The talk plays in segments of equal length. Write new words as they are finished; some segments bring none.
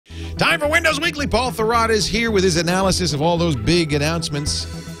Time for Windows Weekly. Paul Thurrott is here with his analysis of all those big announcements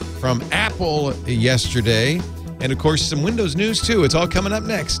from Apple yesterday. And, of course, some Windows news, too. It's all coming up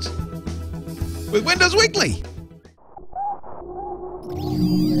next with Windows Weekly.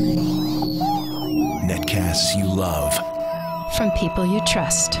 Netcasts you love. From people you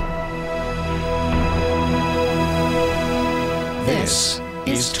trust. This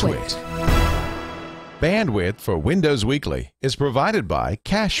is TWiT. Bandwidth for Windows Weekly is provided by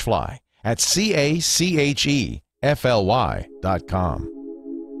Cachefly at CACHEFLY.com.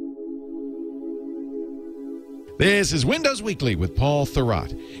 This is Windows Weekly with Paul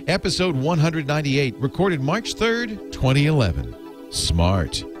Thurrott, episode 198, recorded March 3rd, 2011.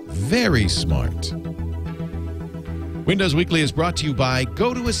 Smart. Very smart. Windows Weekly is brought to you by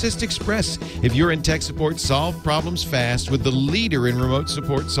Go to Assist Express. If you're in tech support, solve problems fast with the leader in remote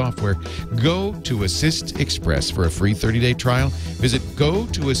support software. Go to Assist Express for a free 30-day trial. Visit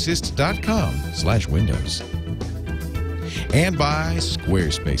gotoassist.com/Windows. And by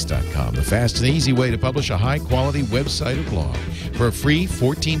Squarespace.com, the fast and easy way to publish a high-quality website or blog. For a free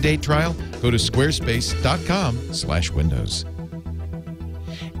 14-day trial, go to squarespace.com/Windows.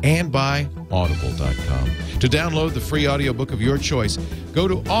 And by Audible.com. To download the free audiobook of your choice, go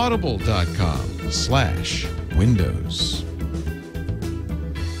to audible.com/Windows.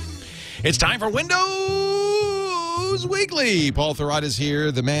 It's time for Windows Weekly. Paul Thurrott is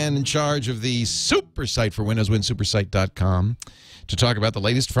here, the man in charge of the SuperSite for Windows, SuperSite.com, to talk about the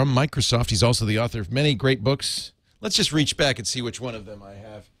latest from Microsoft. He's also the author of many great books. Let's just reach back and see which one of them I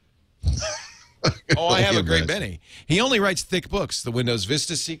have. Oh, I have a great many. He only writes thick books. The Windows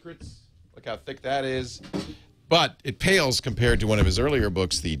Vista Secrets. Look how thick that is. But it pales compared to one of his earlier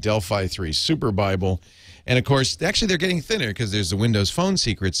books, the Delphi 3 Super Bible. And, of course, actually they're getting thinner because there's the Windows Phone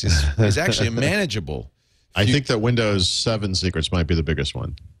Secrets. Is actually a manageable. I think that Windows 7 Secrets might be the biggest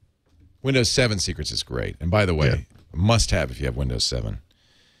one. Windows 7 Secrets is great. And, by the way, must have if you have Windows 7.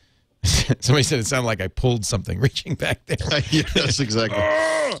 Somebody said it sounded like I pulled something reaching back there. Yes, exactly.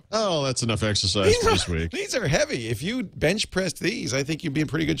 Oh, that's enough exercise for this week. These are heavy. If you bench pressed these, I think you'd be in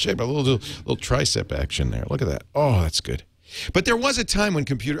pretty good shape. A little tricep action there. Look at that. Oh, that's good. But there was a time when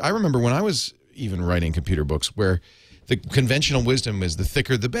I remember when I was even writing computer books where the conventional wisdom is the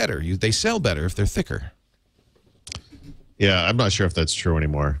thicker the better. They sell better if they're thicker. Yeah, I'm not sure if that's true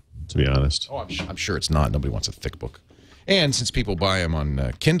anymore, to be honest. Oh, I'm sure it's not. Nobody wants a thick book. And since people buy them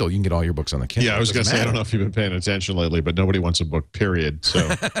on Kindle, you can get all your books on the Kindle. Yeah, I was going to say, I don't know if you've been paying attention lately, but nobody wants a book, period. So,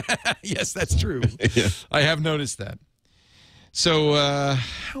 yes, that's true. Yeah. I have noticed that. So,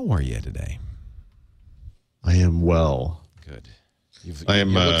 how are you today? I am well. Good. You look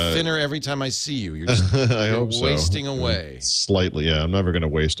thinner every time I see you. You're just you're wasting away. Slightly, yeah. I'm never going to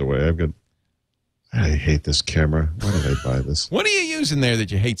waste away. I hate this camera. Why did I buy this? What are you using there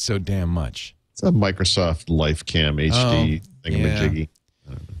that you hate so damn much? It's a Microsoft LifeCam HD thingamajiggy.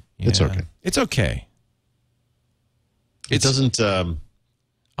 Yeah. It's okay. It's okay. It doesn't. I'm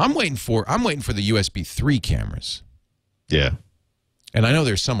waiting for the USB 3 cameras. Yeah. And I know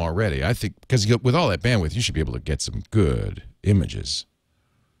there's some already. I think because with all that bandwidth, you should be able to get some good images.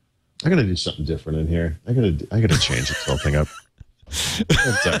 I gotta do something different in here. I gotta change this whole thing up.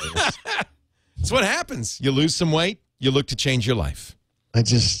 That's what happens. You lose some weight. You look to change your life.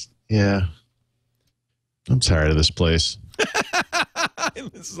 Yeah. I'm tired of this place.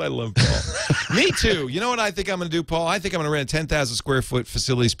 I love Paul. Me too. You know what I think I'm going to do, Paul? I think I'm going to rent a 10,000 square foot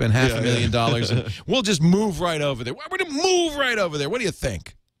facility, spend $500,000, and we'll just move right over there. We're going to move right over there. What do you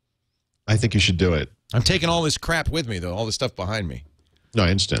think? I think you should do it. I'm taking all this crap with me, though, all the stuff behind me. No, I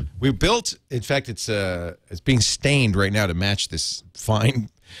understand. We built, in fact, it's being stained right now to match this fine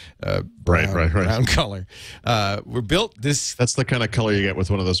brown color. We're built this. That's the kind of color you get with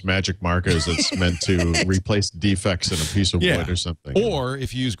one of those magic markers that's meant to replace defects in a piece of wood or something. Or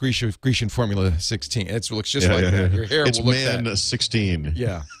if you use Grecian Formula 16, it looks just like that. Your hair will look Man that. 16.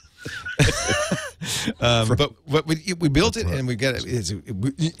 Yeah. But we built it and we got it. It's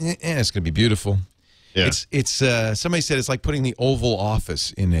going to be beautiful. Yeah. It's somebody said it's like putting the Oval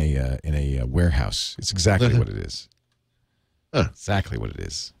Office in a warehouse. It's exactly what it is. Huh. Exactly what it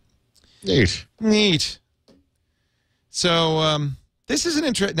is. Neat. So this is an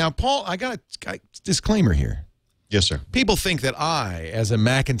interesting. Now, Paul, I got a disclaimer here. Yes, sir. People think that I, as a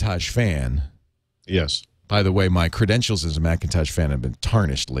Macintosh fan. Yes. By the way, my credentials as a Macintosh fan have been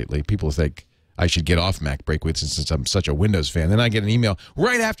tarnished lately. People think I should get off Mac Break Week since I'm such a Windows fan. Then I get an email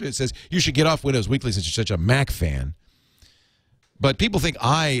right after it says, you should get off Windows Weekly since you're such a Mac fan. But people think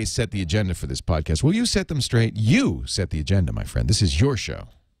I set the agenda for this podcast. Will you set them straight? You set the agenda, my friend. This is your show.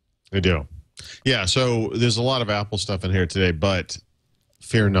 I do. Yeah, so there's a lot of Apple stuff in here today, but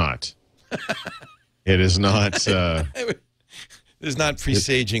fear not. It is not. It's not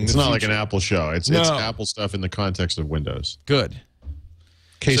presaging. It's the not like future. an Apple show. It's Apple stuff in the context of Windows. Good.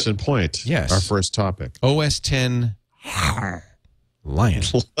 Case in point. Yes. Our first topic. OS 10 Lion.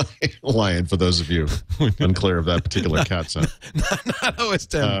 Lion, for those of you unclear of that particular cat sound. Not OS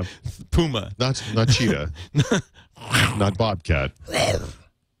 10 Puma. Not cheetah. Not bobcat.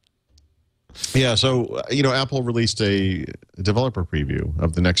 Yeah, so, Apple released a developer preview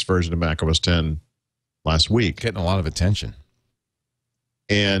of the next version of Mac OS 10 last week. Getting a lot of attention.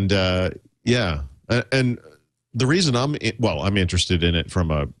 And, and the reason I'm interested in it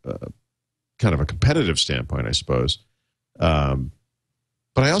from a kind of a competitive standpoint, I suppose.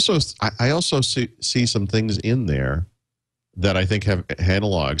 But I also see some things in there that I think have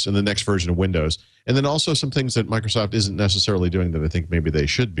analogs in the next version of Windows, and then also some things that Microsoft isn't necessarily doing that I think maybe they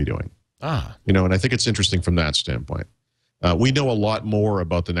should be doing. And I think it's interesting from that standpoint. We know a lot more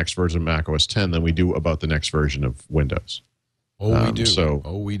about the next version of Mac OS 10 than we do about the next version of Windows. Oh, we do.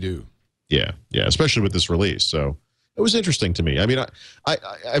 We do. Yeah, especially with this release. So it was interesting to me. I mean,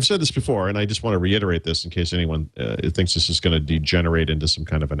 I've said this before, and I just want to reiterate this in case anyone thinks this is going to degenerate into some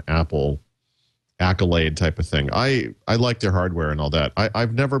kind of an Apple accolade type of thing. I like their hardware and all that.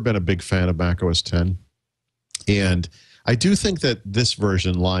 I've never been a big fan of Mac OS 10, and I do think that this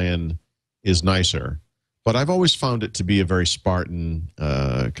version, Lion, is nicer, but I've always found it to be a very Spartan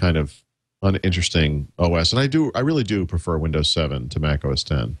kind of uninteresting OS, and I really do prefer Windows 7 to Mac OS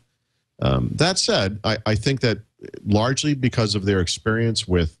 10. That said, I think that largely because of their experience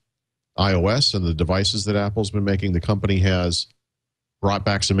with iOS and the devices that Apple's been making, the company has brought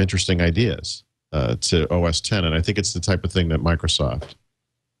back some interesting ideas to OS 10, and I think it's the type of thing that Microsoft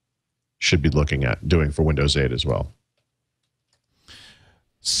should be looking at doing for Windows 8 as well.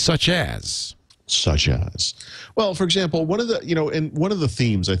 Such as? Well, for example, one of the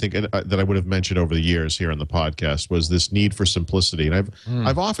themes I think that I would have mentioned over the years here on the podcast was this need for simplicity, and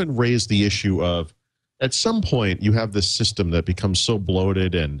I've often raised the issue of at some point you have this system that becomes so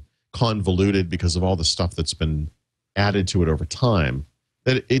bloated and convoluted because of all the stuff that's been added to it over time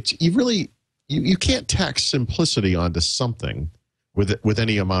that you can't tack simplicity onto something with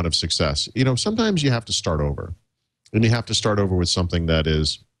any amount of success. Sometimes you have to start over, and you have to start over with something that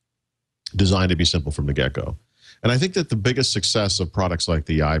is designed to be simple from the get-go. And I think that the biggest success of products like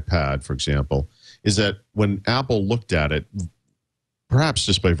the iPad, for example, is that when Apple looked at it, perhaps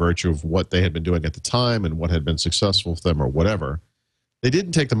just by virtue of what they had been doing at the time and what had been successful for them or whatever, they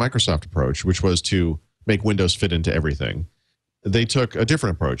didn't take the Microsoft approach, which was to make Windows fit into everything. They took a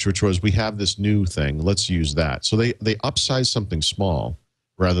different approach, which was we have this new thing, let's use that. So they upsized something small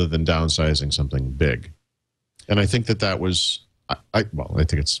rather than downsizing something big. And I think that was... I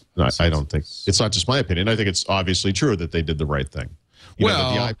think it's not. I don't think it's not just my opinion. I think it's obviously true that they did the right thing.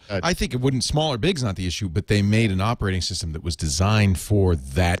 I think it wouldn't. Small or big's not the issue, but they made an operating system that was designed for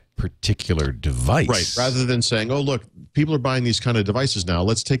that particular device. Right. Rather than saying, "Oh, look, people are buying these kind of devices now.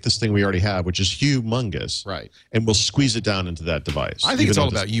 Let's take this thing we already have, which is humongous, right, and we'll squeeze it down into that device." I think it's all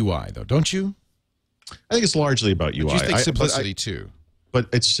about UI, though, don't you? I think it's largely about UI. But you think simplicity too? But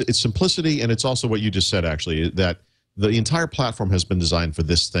it's simplicity, and it's also what you just said, actually, that the entire platform has been designed for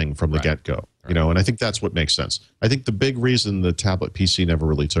this thing from the get-go, and I think that's what makes sense. I think the big reason the tablet PC never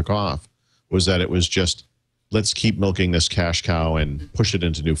really took off was that it was just, let's keep milking this cash cow and push it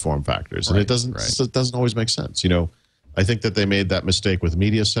into new form factors. And it doesn't always make sense. I think that they made that mistake with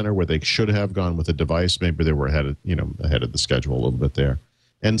Media Center where they should have gone with a device. Maybe they were ahead of the schedule a little bit there.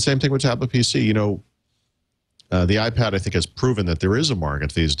 And same thing with tablet PC. The iPad, I think, has proven that there is a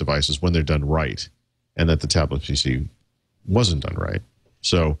market for these devices when they're done right, and that the tablet PC wasn't done right.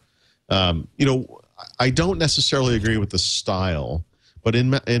 So, I don't necessarily agree with the style, but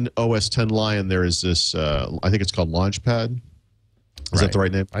in OS 10 Lion, there is this, I think it's called Launchpad. Is that the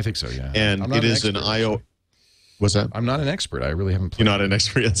right name? I think so, yeah. And it is an I/O. What's that? I'm not an expert. I really haven't played. You're not an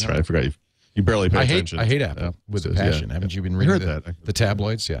expert? That's right. I forgot you barely pay attention. I hate Apple with a passion. Yeah. Haven't you been reading the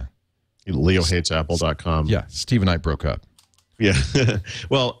tabloids? Yeah. LeoHatesApple.com. Yeah. Steve and I broke up. Yeah.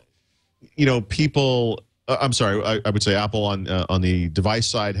 Well, people, I'm sorry, I would say Apple on the device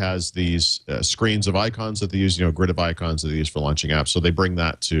side has these screens of icons that they use, grid of icons that they use for launching apps. So they bring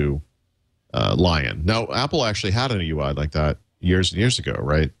that to Lion. Now, Apple actually had an UI like that years and years ago,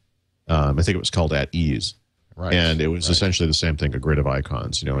 right? I think it was called At Ease. Right. And it was essentially the same thing, a grid of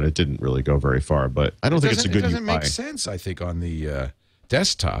icons, and it didn't really go very far. But I don't think it's a good UI. It doesn't make sense, I think, on the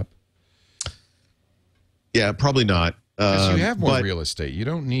desktop. Yeah, probably not. Because you have more real estate. You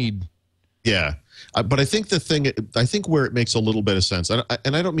don't need Yeah. But I think I think where it makes a little bit of sense, and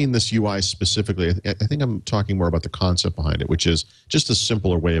I don't mean this UI specifically, I think I'm talking more about the concept behind it, which is just a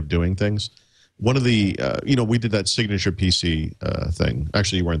simpler way of doing things. One of the, we did that signature PC thing.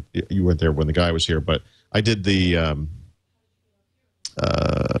 Actually, you weren't there when the guy was here, but I did the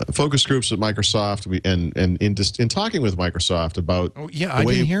focus groups with Microsoft, and in talking with Microsoft about. Oh yeah, I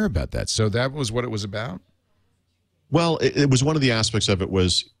didn't hear about that. So that was what it was about. Well, it was one of the aspects of it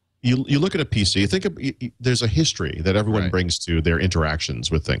was. You look at a PC. There's a history that everyone brings to their interactions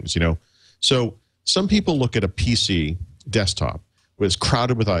with things. So some people look at a PC desktop, where it's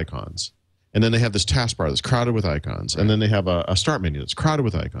crowded with icons, and then they have this taskbar that's crowded with icons, and then they have a start menu that's crowded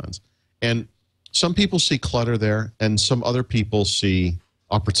with icons. And some people see clutter there, and some other people see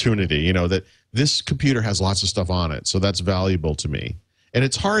opportunity. That this computer has lots of stuff on it, so that's valuable to me. And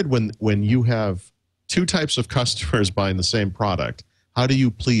it's hard when you have two types of customers buying the same product. How do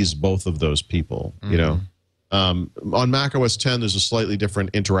you please both of those people? On Mac OS X, there's a slightly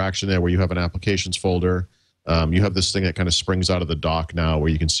different interaction there where you have an applications folder. You have this thing that kind of springs out of the dock now where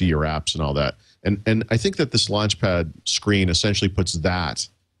you can see your apps and all that. And I think that this Launchpad screen essentially puts that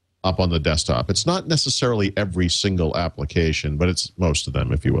up on the desktop. It's not necessarily every single application, but it's most of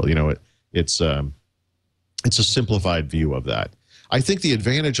them, if you will. It's a simplified view of that. I think the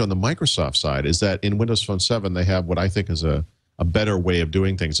advantage on the Microsoft side is that in Windows Phone 7, they have what I think is a better way of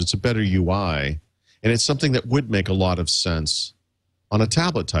doing things. It's a better UI, and it's something that would make a lot of sense on a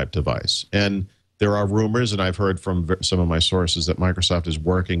tablet-type device. And there are rumors, and I've heard from some of my sources, that Microsoft is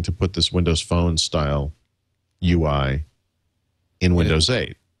working to put this Windows Phone-style UI in Windows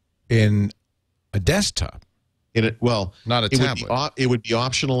 8. In a desktop? Not a tablet. It would be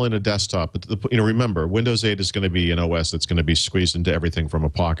optional in a desktop. But remember, Windows 8 is going to be an OS that's going to be squeezed into everything from a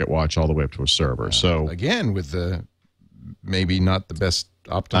pocket watch all the way up to a server. So again, with the maybe not the best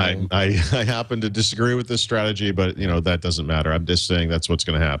optimal. I happen to disagree with this strategy, but that doesn't matter. I'm just saying that's what's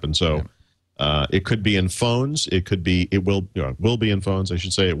going to happen. So it could be in phones. It will be in phones. I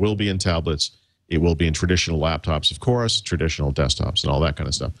should say it will be in tablets. It will be in traditional laptops, of course, traditional desktops, and all that kind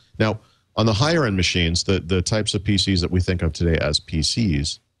of stuff. Now, on the higher end machines, the types of PCs that we think of today as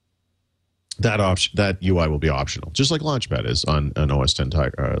PCs, that UI will be optional, just like Launchpad is on an OS X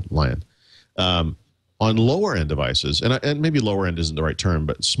Lion. On lower end devices, and maybe lower end isn't the right term,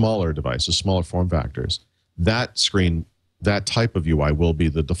 but smaller devices, smaller form factors, that type of UI will be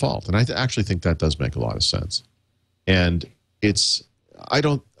the default. And I actually think that does make a lot of sense. And I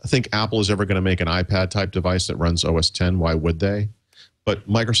don't think Apple is ever going to make an iPad type device that runs OS X. Why would they? But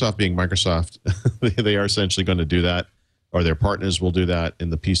Microsoft being Microsoft, they are essentially going to do that, or their partners will do that in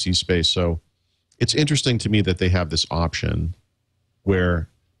the PC space. So it's interesting to me that they have this option where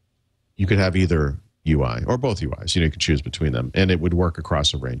you could have either UI or both UIs. You could choose between them, and it would work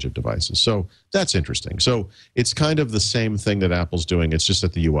across a range of devices. So that's interesting. So it's kind of the same thing that Apple's doing. It's just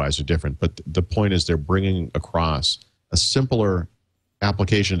that the UIs are different. But the point is they're bringing across a simpler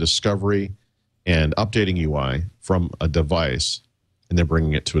application discovery and updating UI from a device, and they're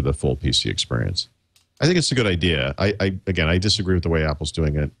bringing it to the full PC experience. I think it's a good idea. Again, I disagree with the way Apple's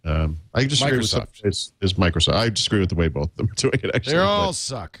doing it. I disagree Microsoft. with Microsoft. I disagree with the way both of them are doing it, actually. They all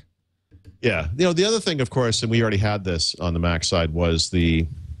suck. Yeah. The other thing, of course, and we already had this on the Mac side, was the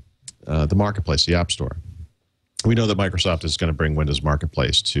Marketplace, the App Store. We know that Microsoft is going to bring Windows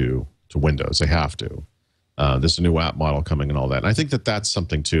Marketplace to Windows. They have to. There's a new app model coming and all that. And I think that that's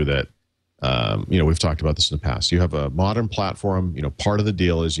something, too, that, we've talked about this in the past. You have a modern platform. Part of the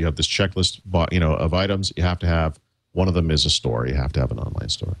deal is you have this checklist, of items. You have to have one of them is a store. You have to have an online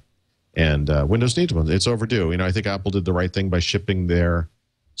store. And Windows needs one. It's overdue. I think Apple did the right thing by shipping their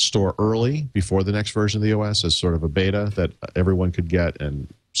store early before the next version of the OS as sort of a beta that everyone could get, and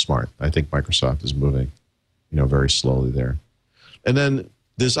smart. I think Microsoft is moving, very slowly there. And then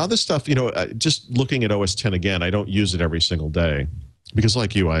there's other stuff, just looking at OS X again, I don't use it every single day because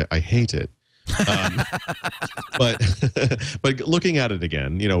like you, I hate it. But looking at it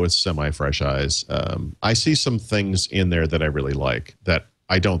again, with semi-fresh eyes, I see some things in there that I really like that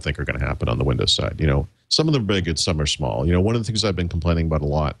I don't think are going to happen on the Windows side. Some of them are big and some are small. One of the things I've been complaining about a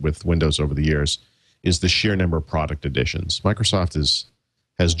lot with Windows over the years is the sheer number of product additions. Microsoft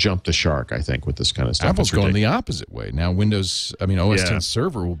has jumped the shark, I think, with this kind of stuff. Apple's going the opposite way. Now OS X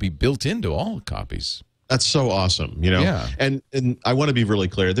server will be built into all copies. That's so awesome, Yeah. And I want to be really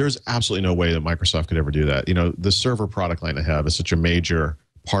clear. There's absolutely no way that Microsoft could ever do that. The server product line they have is such a major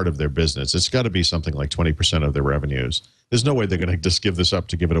part of their business. It's got to be something like 20% of their revenues. There's no way they're going to just give this up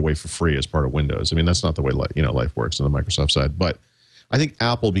to give it away for free as part of Windows. I mean, that's not the way life works on the Microsoft side. But I think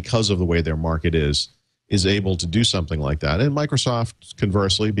Apple, because of the way their market is, is able to do something like that. And Microsoft,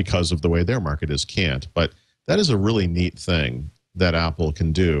 conversely, because of the way their market is, can't. But that is a really neat thing that Apple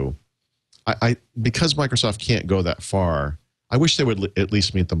can do. Because Microsoft can't go that far, I wish they would at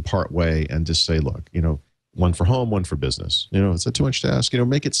least meet them part way and just say, look, you know, one for home, one for business. You know, is that too much to ask? You know,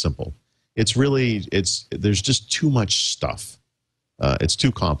 make it simple. It's really, there's just too much stuff. It's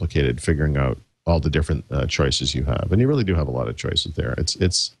too complicated figuring out all the different choices you have, and you really do have a lot of choices there.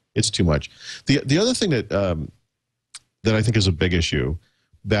 It's too much. The other thing that that I think is a big issue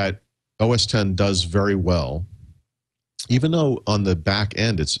that OS X does very well, even though on the back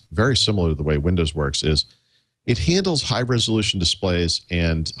end it's very similar to the way Windows works, is it handles high resolution displays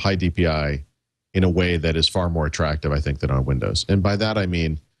and high DPI in a way that is far more attractive, I think, than on Windows. And by that I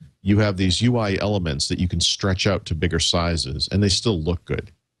mean you have these UI elements that you can stretch out to bigger sizes, and they still look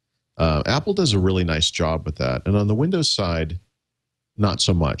good. Apple does a really nice job with that. And on the Windows side, not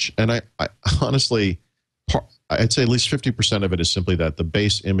so much. And I honestly, I'd say at least 50% of it is simply that the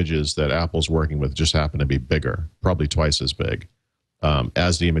base images that Apple's working with just happen to be bigger, probably twice as big,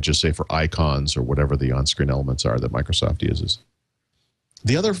 as the images, say, for icons or whatever the on-screen elements are that Microsoft uses.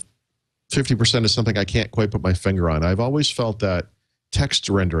 The other 50% is something I can't quite put my finger on. I've always felt that text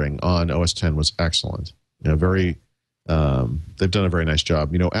rendering on OS X was excellent. You know, they've done a very nice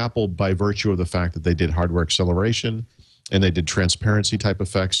job. You know, Apple, by virtue of the fact that they did hardware acceleration and they did transparency type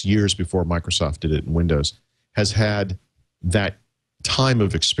effects years before Microsoft did it in Windows, has had that time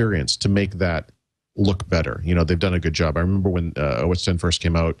of experience to make that look better. You know, they've done a good job. I remember when OS X first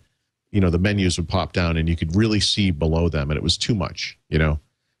came out, you know, the menus would pop down and you could really see below them, and it was too much, you know,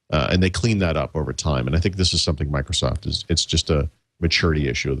 and they cleaned that up over time. And I think this is something Microsoft is, it's just a maturity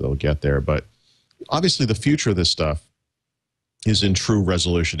issue. They'll get there. But obviously the future of this stuff is in true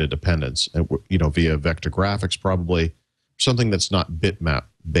resolution independence, and, you know, via vector graphics, probably something that's not bitmap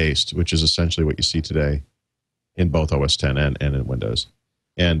based, which is essentially what you see today in both OS X and in Windows.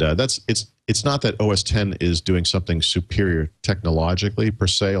 And it's not that OS X is doing something superior technologically per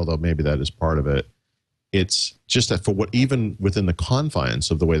se, although maybe that is part of it. It's just that for what, even within the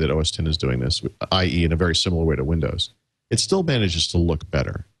confines of the way that OS X is doing this, i.e. in a very similar way to Windows, it still manages to look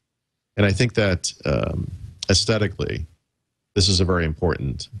better. And I think that aesthetically, this is a very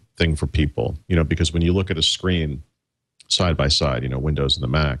important thing for people, you know, because when you look at a screen side by side, you know, Windows and the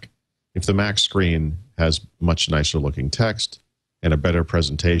Mac, if the Mac screen has much nicer looking text and a better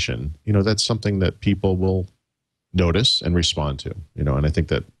presentation, you know, that's something that people will notice and respond to, you know, and I think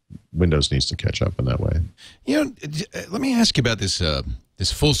that Windows needs to catch up in that way. You know, let me ask you about this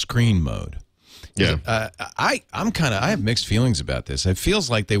this full screen mode. Yeah, I have mixed feelings about this. It feels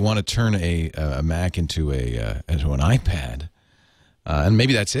like they want to turn a Mac into an iPad, and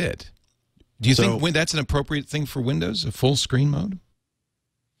maybe that's it. Do you think that's an appropriate thing for Windows, a full screen mode?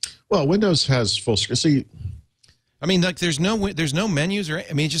 Well, Windows has full screen. See, I mean, like there's no menus, or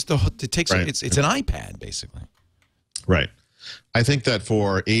I mean, it takes right. It's an iPad basically. Right. I think that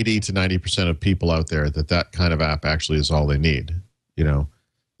for 80 to 90% of people out there, that kind of app actually is all they need. You know,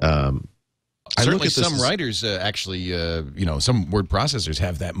 certainly some writers actually, you know, some word processors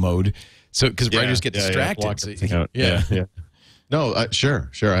have that mode, so because writers get distracted. Yeah. No,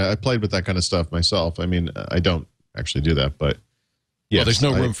 sure. I played with that kind of stuff myself. I mean, I don't actually do that, but yes, well, there's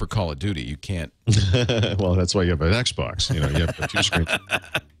no room for Call of Duty. You can't. Well, that's why you have an Xbox. You know, you have the two screens.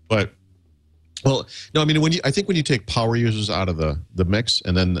 But well, no, I mean, I think when you take power users out of the mix,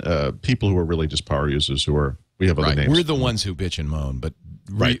 and then people who are really just power users we have other names. We're the ones who bitch and moan, but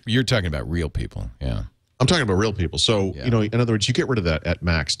you're talking about real people. Yeah, I'm talking about real people. So you know, in other words, you get rid of that at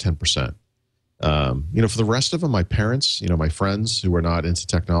max 10%. You know, for the rest of them, my parents, you know, my friends who are not into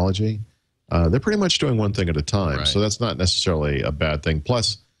technology, they're pretty much doing one thing at a time. Right. So that's not necessarily a bad thing.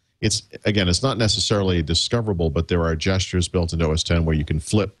 Plus, it's not necessarily discoverable, but there are gestures built into OS X where you can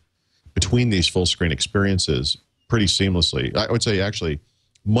flip between these full screen experiences pretty seamlessly. I would say actually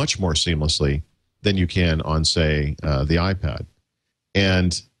much more seamlessly than you can on, say, the iPad.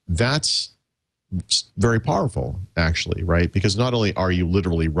 And that's very powerful, actually, right? Because not only are you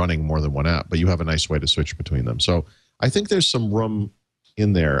literally running more than one app, but you have a nice way to switch between them. So I think there's some room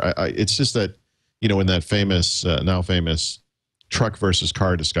in there. It's just that, you know, in that famous, now famous truck versus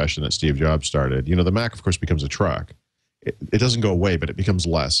car discussion that Steve Jobs started, you know, the Mac, of course, becomes a truck. It doesn't go away, but it becomes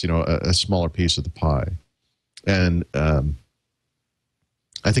less, you know, a smaller piece of the pie. And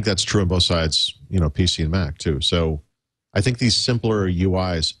I think that's true on both sides, you know, PC and Mac, too. So I think these simpler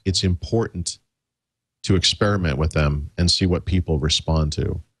UIs, it's important to experiment with them and see what people respond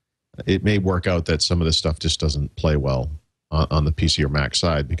to. It may work out that some of this stuff just doesn't play well on the PC or Mac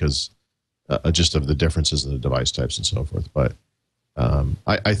side because just of the differences in the device types and so forth. But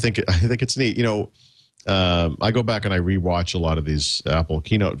I think it's neat. You know, I go back and I rewatch a lot of these Apple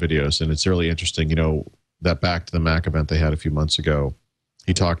keynote videos, and it's really interesting. You know, that Back to the Mac event they had a few months ago,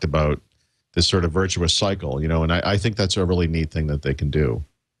 he talked about this sort of virtuous cycle, you know, and I think that's a really neat thing that they can do.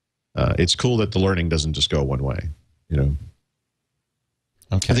 It's cool that the learning doesn't just go one way, you know.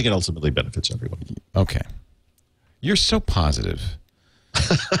 Okay. I think it ultimately benefits everyone. Okay. You're so positive.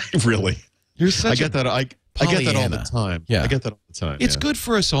 Really? You're such I get that. I get that all the Pollyanna. time. Yeah. I get that all the time. It's yeah. good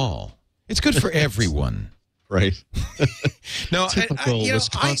for us all. It's good for everyone. Right. No, Typical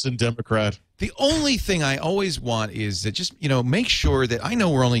Wisconsin Democrat. The only thing I always want is that just, you know, make sure that I know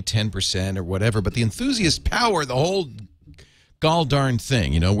we're only 10% or whatever, but the enthusiasts power the whole gall darn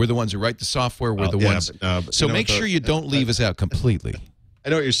thing. You know, we're the ones who write the software. We're the ones. But, so make sure you don't leave us out completely. I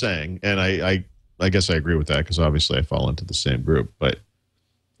know what you're saying, and I guess I agree with that because obviously I fall into the same group. But,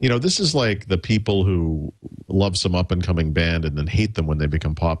 you know, this is like the people who love some up-and-coming band and then hate them when they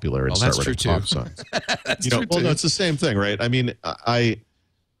become popular and start writing pop songs. That's you know, true well, too. no, it's the same thing, right? I mean,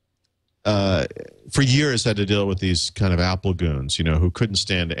 for years had to deal with these kind of Apple goons, you know, who couldn't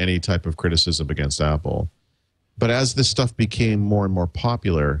stand any type of criticism against Apple. But as this stuff became more and more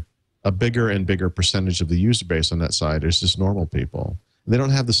popular, a bigger and bigger percentage of the user base on that side is just normal people. They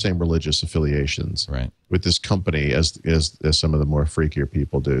don't have the same religious affiliations with this company as some of the more freakier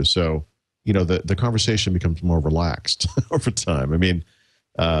people do. So, you know, the conversation becomes more relaxed over time. I mean,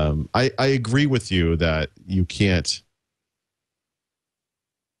 I agree with you that you can't,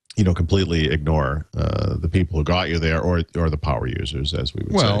 you know, completely ignore the people who got you there or the power users, as we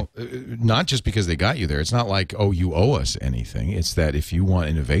would say. Well, not just because they got you there. It's not like, oh, you owe us anything. It's that if you want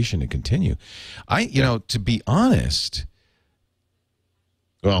innovation to continue, you know, to be honest.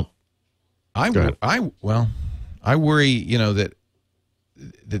 Well, I worry, you know, that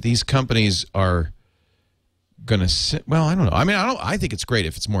these companies are going to. Well, I don't know. I mean, I think it's great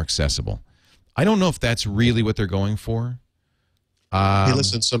if it's more accessible. I don't know if that's really what they're going for. Hey,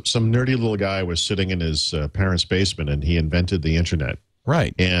 listen, some nerdy little guy was sitting in his parents' basement, and he invented the internet.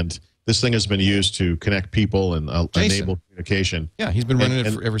 Right. And this thing has been used to connect people and enable communication. Yeah, he's been running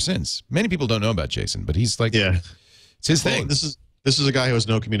it ever since. Many people don't know about Jason, but he's like, it's his thing. This is a guy who has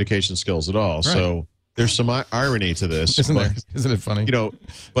no communication skills at all. Right. So there's some irony to this. Isn't there? Isn't it funny? You know,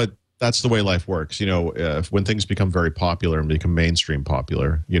 but that's the way life works. You know, when things become very popular and become mainstream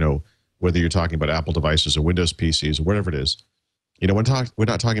popular, you know, whether you're talking about Apple devices or Windows PCs or whatever it is, you know, we're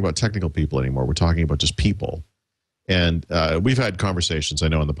not talking about technical people anymore. We're talking about just people. And we've had conversations, I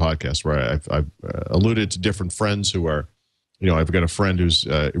know, on the podcast where I've alluded to different friends who are, you know, I've got a friend who's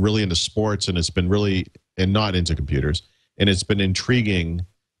really into sports and and not into computers. And it's been intriguing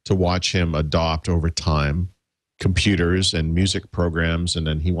to watch him adopt over time computers and music programs. And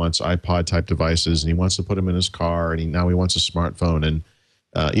then he wants iPod type devices and he wants to put them in his car. And now he wants a smartphone.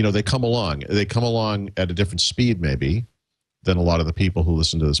 And, you know, they come along at a different speed maybe than a lot of the people who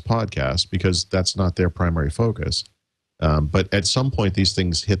listen to this podcast because that's not their primary focus. But at some point, these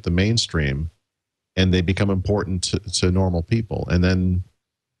things hit the mainstream and they become important to normal people. And then,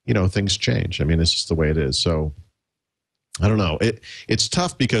 you know, things change. I mean, it's just the way it is. So I don't know. It's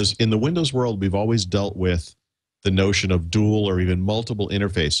tough because in the Windows world, we've always dealt with the notion of dual or even multiple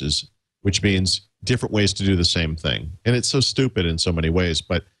interfaces, which means different ways to do the same thing. And it's so stupid in so many ways.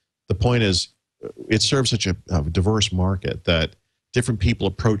 But the point is, it serves such a diverse market that different people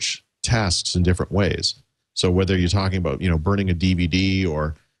approach tasks in different ways. So whether you're talking about, you know, burning a DVD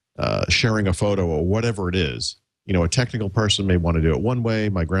or sharing a photo or whatever it is, you know, a technical person may want to do it one way.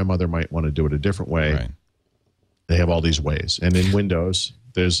 My grandmother might want to do it a different way. Right. They have all these ways. And in Windows,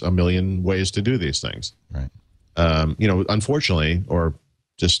 there's a million ways to do these things. Right. You know, unfortunately, or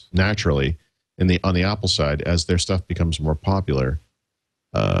just naturally, on the Apple side, as their stuff becomes more popular,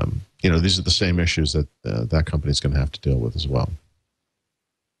 you know, these are the same issues that that company's going to have to deal with as well.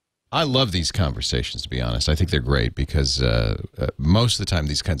 I love these conversations, to be honest. I think they're great because most of the time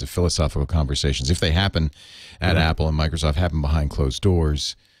these kinds of philosophical conversations, if they happen at Apple and Microsoft, happen behind closed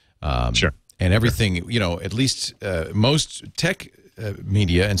doors. Sure. And everything, you know, at least most tech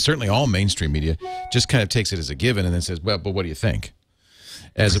media and certainly all mainstream media just kind of takes it as a given and then says, well, but what do you think?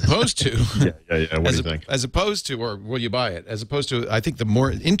 As opposed to, what do you think? As opposed to, or will you buy it? As opposed to, I think the more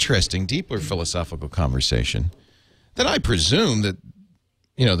interesting, deeper philosophical conversation that I presume that,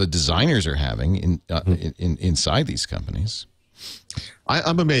 you know, the designers are having inside these companies.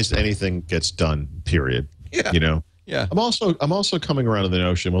 I'm amazed anything gets done. Period. Yeah. You know. Yeah. I'm also coming around to the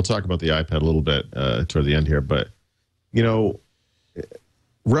notion. We'll talk about the iPad a little bit toward the end here, but you know,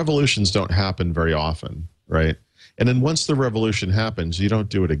 revolutions don't happen very often, right? And then once the revolution happens, you don't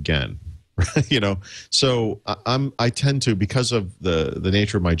do it again. You know, so I tend to, because of the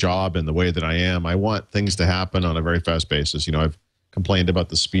nature of my job and the way that I am, I want things to happen on a very fast basis. You know, I've complained about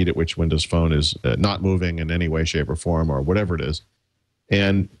the speed at which Windows Phone is not moving in any way, shape, or form, or whatever it is.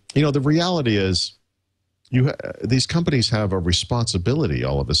 And you know, the reality is, these companies have a responsibility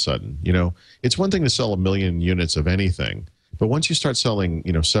all of a sudden. You know, it's one thing to sell 1 million units of anything, but once you start selling,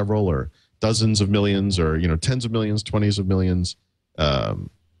 you know, several or dozens of millions, or you know, tens of millions, 20s of millions,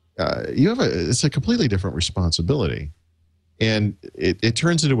 it's a completely different responsibility, and it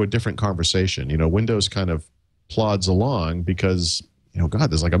turns into a different conversation. You know, Windows kind of plods along because, you know, God,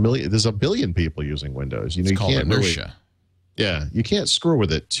 there's like there's a billion people using Windows. You know, It's called inertia. Yeah, you can't screw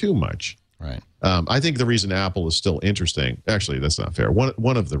with it too much. Right. I think the reason Apple is still interesting, actually, that's not fair.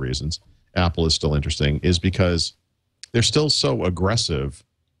 One of the reasons Apple is still interesting is because they're still so aggressive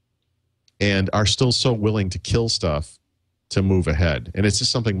and are still so willing to kill stuff to move ahead. And it's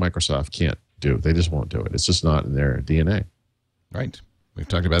just something Microsoft can't do. They just won't do it. It's just not in their DNA. Right. We've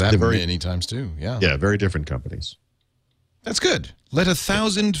talked about that many times too. Yeah. Yeah, very different companies. That's good. Let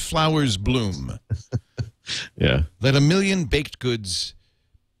 1,000 flowers bloom. Yeah. Let 1 million baked goods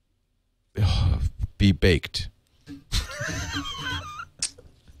be baked.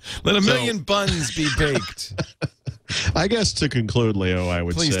 Let 1 million buns be baked. I guess to conclude, Leo, I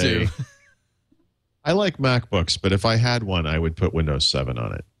would Please say do. I like MacBooks, but if I had one, I would put Windows 7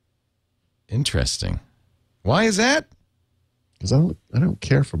 on it. Interesting. Why is that? Because I don't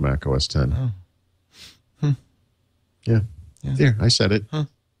care for Mac OS 10. Oh. Yeah. There, I said it. Huh.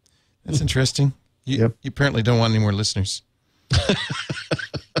 That's interesting. You apparently don't want any more listeners.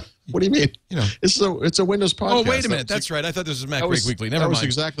 What do you mean? You know, it's a Windows podcast. Oh, wait a minute. That's right. I thought this was Mac Break Weekly. Never mind. That was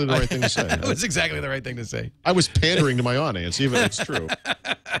exactly the right thing to say. That was exactly the right thing to say. I was pandering to my audience, even if it's true.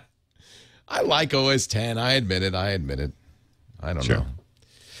 I like OS 10. I admit it. I don't know.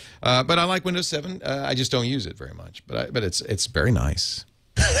 But I like Windows 7. I just don't use it very much. But it's very nice.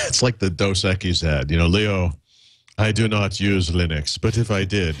 It's like the Dos Equis ad. You know, Leo, I do not use Linux, but if I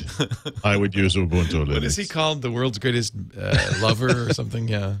did, I would use Ubuntu Linux. What is he called? The world's greatest lover or something?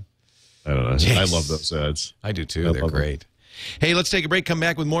 Yeah. I don't know. Yes. I love those ads. I do too. They're great. Hey, let's take a break. Come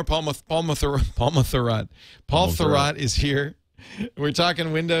back with more Paul Thurrott. Paul Thurrott is here. We're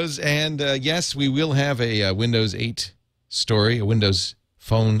talking Windows, and yes, we will have a Windows 8 story, a Windows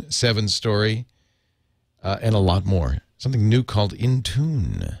Phone 7 story, and a lot more. Something new called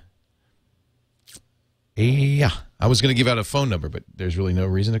Intune. Yeah, I was going to give out a phone number, but there's really no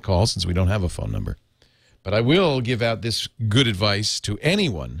reason to call since we don't have a phone number. But I will give out this good advice to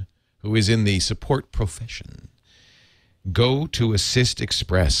anyone who is in the support profession. Go to Assist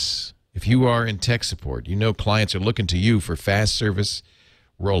Express. If you are in tech support, you know clients are looking to you for fast service,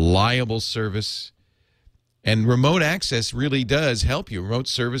 reliable service, and remote access really does help you. Remote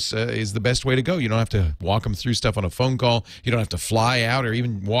service is the best way to go. You don't have to walk them through stuff on a phone call. You don't have to fly out or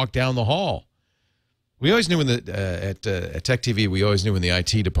even walk down the hall. We always knew at Tech TV, we always knew when the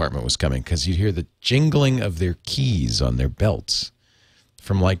IT department was coming because you'd hear the jingling of their keys on their belts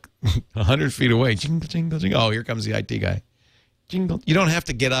from like 100 feet away. Jingle, jingle, jingle. Oh, here comes the IT guy. Jingle. You don't have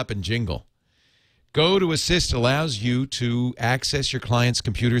to get up and jingle. Go to Assist allows you to access your client's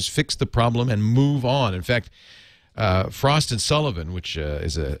computers, fix the problem, and move on. In fact, Frost & Sullivan, which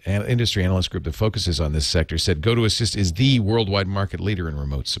is an industry analyst group that focuses on this sector, said Go to Assist is the worldwide market leader in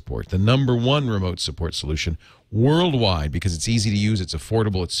remote support, the #1 remote support solution worldwide because it's easy to use, it's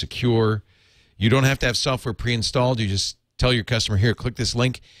affordable, it's secure. You don't have to have software pre-installed. You just tell your customer, here, click this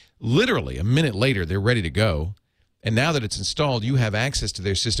link. Literally, a minute later, they're ready to go. And now that it's installed, you have access to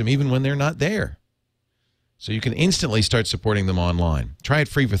their system even when they're not there. So you can instantly start supporting them online. Try it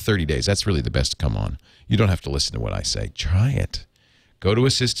free for 30 days. That's really the best. Come on. You don't have to listen to what I say. Try it. Go to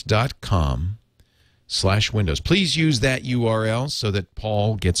assist.com/Windows. Please use that URL so that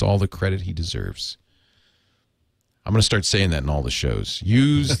Paul gets all the credit he deserves. I'm going to start saying that in all the shows.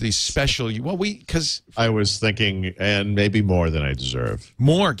 Use the special. Well, because I was thinking, and maybe more than I deserve.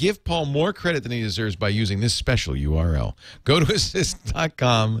 More. Give Paul more credit than he deserves by using this special URL. Go to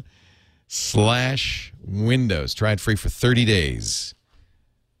assist.com/Windows. Try it free for 30 days.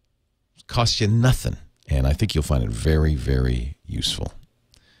 It costs you nothing, and I think you'll find it very, very useful.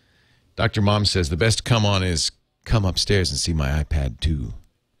 Dr. Mom says the best come on is come upstairs and see my iPad 2.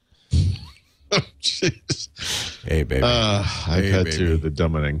 Oh, jeez. Hey, baby. iPad 2, the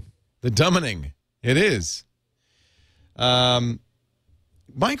dummening. The dummening. It is. Microsoft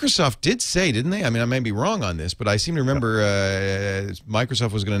did say, didn't they? I mean, I may be wrong on this, but I seem to remember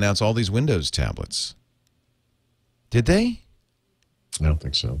Microsoft was going to announce all these Windows tablets. Did they? I don't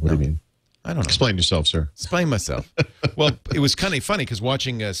think so. What do you mean? I don't know. Explain yourself, sir. Explain myself. Well, it was kind of funny because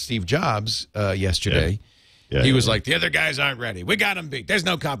watching Steve Jobs yesterday, he was like, the other guys aren't ready. We got them beat. There's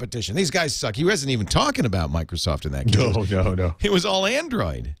no competition. These guys suck. He wasn't even talking about Microsoft in that case. No. It was all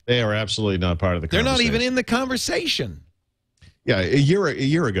Android. They are absolutely not part of the conversation. They're not even in the conversation. Yeah, a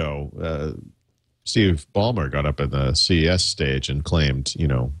year ago, Steve Ballmer got up at the CES stage and claimed,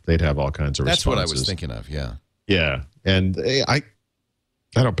 they'd have all kinds of responses. That's what I was thinking of, yeah. Yeah, and I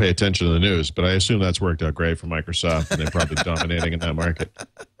don't pay attention to the news, but I assume that's worked out great for Microsoft, and they're probably dominating in that market.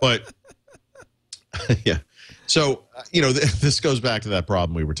 But, yeah. So, this goes back to that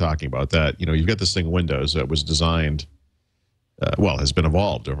problem we were talking about, that, you've got this thing, Windows, that was designed, has been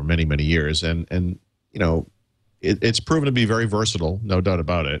evolved over many, many years, and it's proven to be very versatile, no doubt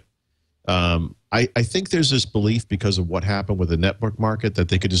about it. I think there's this belief because of what happened with the netbook market that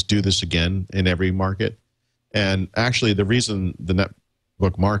they could just do this again in every market. And actually, the reason the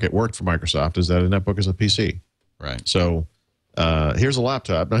netbook market worked for Microsoft is that a netbook is a PC. Right. So here's a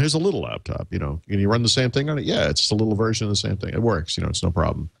laptop. Now, here's a little laptop. Can you run the same thing on it? Yeah, it's just a little version of the same thing. It works. It's no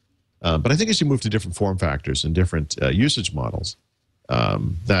problem. But I think as you move to different form factors and different usage models,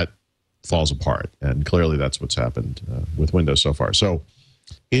 that falls apart. And clearly, that's what's happened with Windows so far. So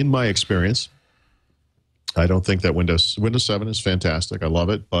in my experience, I don't think that Windows 7 is fantastic. I love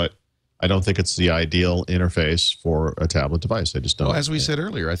it, but I don't think it's the ideal interface for a tablet device. I just don't. Well, as we said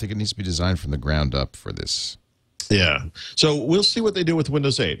earlier, I think it needs to be designed from the ground up for this. Yeah. So we'll see what they do with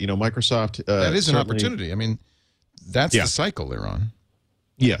Windows 8. Microsoft... that is an opportunity. I mean, that's the cycle they're on.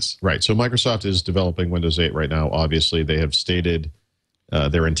 Yes, right. So Microsoft is developing Windows 8 right now. Obviously, they have stated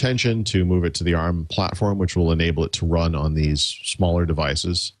their intention to move it to the ARM platform, which will enable it to run on these smaller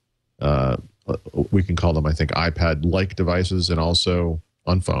devices. We can call them, I think, iPad-like devices, and also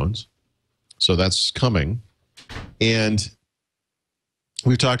on phones. So that's coming. And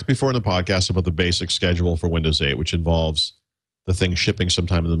we've talked before in the podcast about the basic schedule for Windows 8, which involves the thing shipping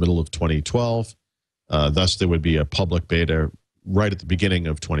sometime in the middle of 2012. Thus, there would be a public beta right at the beginning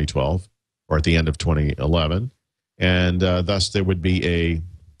of 2012 or at the end of 2011. And thus, there would be a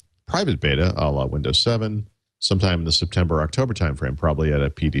private beta a la Windows 7 sometime in the September-October timeframe, probably at a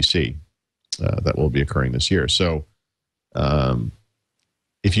PDC that will be occurring this year. So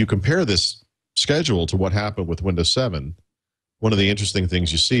if you compare this schedule to what happened with Windows 7, one of the interesting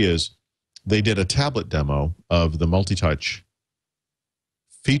things you see is they did a tablet demo of the multi-touch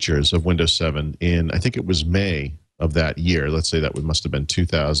features of Windows 7 in, I think it was May of that year. Let's say that must have been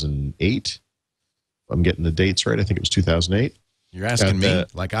 2008. I'm getting the dates right. I think it was 2008. You're asking me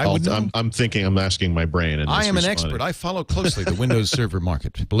like I would know? I'm asking my brain. And I am an expert. I follow closely the Windows Server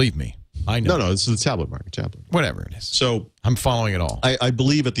market. Believe me. I know. No, it's the tablet market. Whatever it is. So I'm following it all. I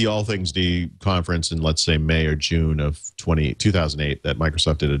believe at the All Things D conference in, let's say, May or June of 2008 that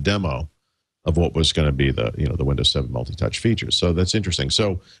Microsoft did a demo of what was going to be the Windows 7 multi-touch features. So that's interesting.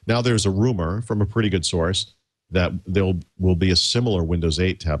 So now there's a rumor from a pretty good source that there will be a similar Windows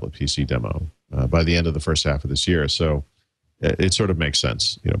 8 tablet PC demo by the end of the first half of this year. So it sort of makes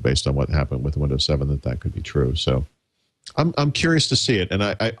sense, based on what happened with Windows 7, that could be true. So I'm curious to see it, and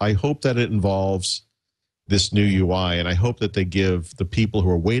I hope that it involves this new UI, and I hope that they give the people who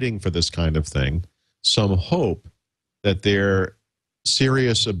are waiting for this kind of thing some hope that they're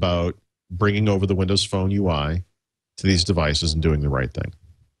serious about bringing over the Windows Phone UI to these devices and doing the right thing.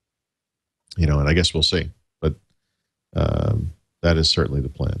 And I guess we'll see, but that is certainly the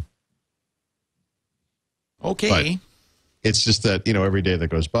plan. Okay. But it's just that, every day that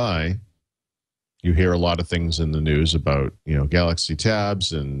goes by, you hear a lot of things in the news about, Galaxy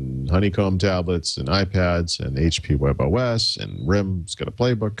Tabs and Honeycomb tablets and iPads and HP WebOS, and RIM's got a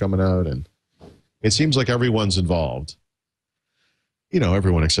playbook coming out, and it seems like everyone's involved.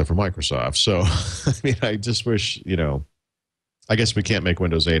 Everyone except for Microsoft. So, I just wish, I guess we can't make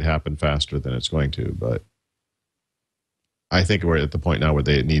Windows 8 happen faster than it's going to, but I think we're at the point now where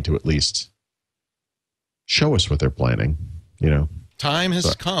they need to at least show us what they're planning, Time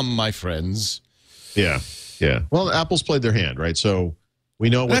has come, my friends. Yeah. Well, Apple's played their hand, right? So we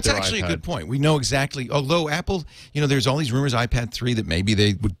know what That's actually a good point. We know exactly. Although Apple, there's all these rumors, iPad 3, that maybe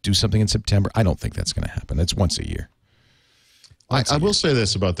they would do something in September. I don't think that's going to happen. It's once a year. I will say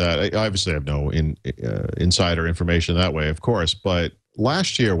this about that. I obviously have no insider information that way, of course. But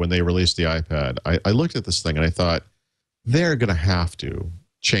last year when they released the iPad, I looked at this thing and I thought, they're going to have to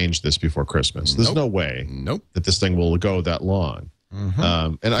change this before Christmas. There's no way that this thing will go that long.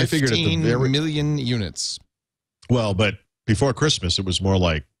 And I figured at the 15 million units. Well, but before Christmas, it was more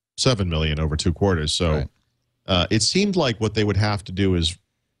like 7 million over 2 quarters. So it seemed like what they would have to do is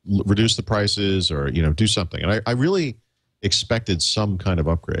reduce the prices or, do something. And I really expected some kind of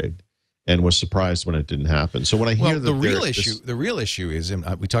upgrade. and was surprised when it didn't happen. So when I hear that the real issue is, and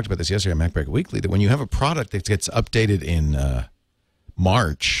we talked about this yesterday on MacBreak Weekly, that when you have a product that gets updated in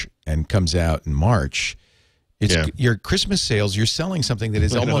March and comes out in March, your Christmas sales, you're selling something that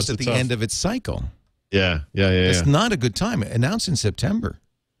is almost at the end of its cycle. Yeah. It's not a good time. Announced in September.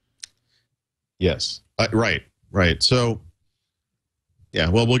 Yes. Right. So, yeah.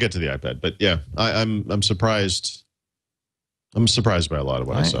 Well, we'll get to the iPad, but yeah, I'm surprised. I'm surprised by a lot of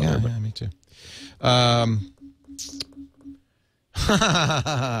what I saw there. But. Yeah, me too.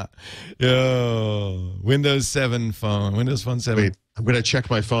 Windows 7 phone. Windows Phone 7. Wait, I'm going to check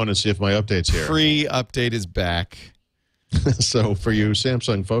my phone and see if my update's here. Free update is back. So for you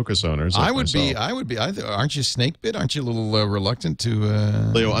Samsung Focus owners, like I would be. Aren't you snake bit? Aren't you a little reluctant to?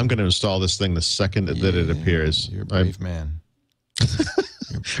 Leo, I'm going to install this thing the second that it appears. You're a brave man.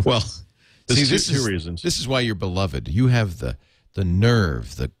 Well, there's two reasons. This is why you're beloved. You have the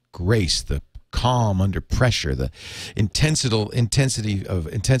nerve, the grace, the calm under pressure, the intensity of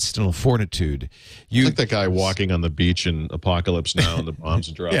intestinal fortitude. You like that guy walking on the beach in Apocalypse Now, and the bombs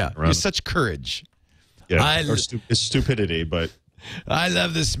are dropping around. You're such courage. Yeah, it's stupidity, but I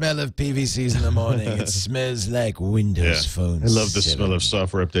love the smell of PVCs in the morning. It smells like Windows Phone. I love the smell of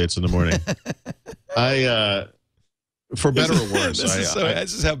software updates in the morning. For better or worse,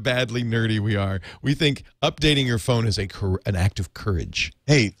 this is how badly nerdy we are. We think updating your phone is an act of courage.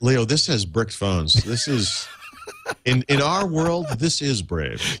 Hey, Leo, this has bricked phones. This is in our world. This is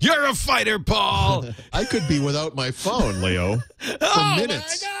brave. You're a fighter, Paul. I could be without my phone, Leo, for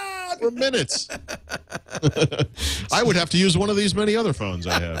minutes. My God. For minutes. I would have to use one of these many other phones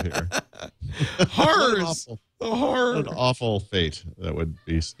I have here. Horrors. What an awful fate that would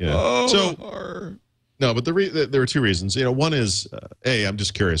be. Yeah. Oh, so. horror. No, but there are two reasons. One is, I'm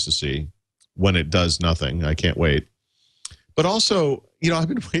just curious to see when it does nothing. I can't wait. But also, I've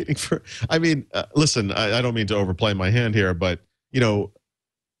been waiting for. Listen, I don't mean to overplay my hand here, but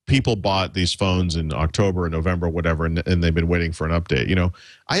people bought these phones in October and November, whatever, and they've been waiting for an update.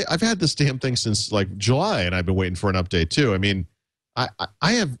 I've had this damn thing since like July, and I've been waiting for an update too. I mean, I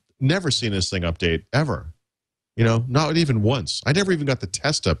have never seen this thing update ever. Not even once. I never even got the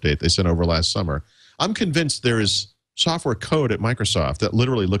test update they sent over last summer. I'm convinced there is software code at Microsoft that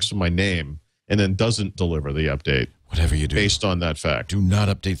literally looks for my name and then doesn't deliver the update. Whatever you do, based on that fact. Do not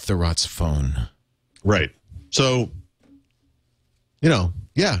update Thurrott's phone. Right. So, I'm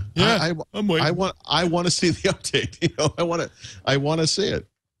waiting. I want to see the update. I want to see it.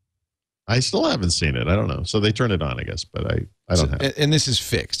 I still haven't seen it. I don't know. So they turn it on, I guess, but I don't have it. And this is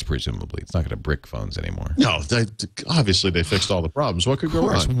fixed, presumably. It's not going to brick phones anymore. No, obviously they fixed all the problems. What could go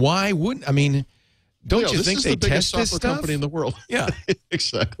wrong? Why wouldn't? Don't you think they test this stuff? Company in the world. Yeah,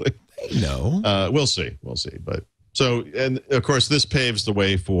 exactly. They know. We'll see. But and of course, this paves the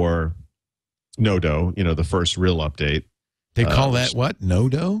way for No-Do. The first real update. They call that what?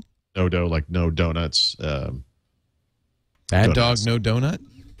 No-Do? No-Do, like no donuts. Bad donuts. dog, no donut.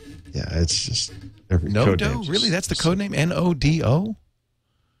 Yeah, it's just every No-Do. Really, that's the code name. NODO.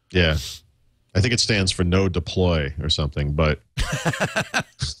 Yeah. I think it stands for no deploy or something, but I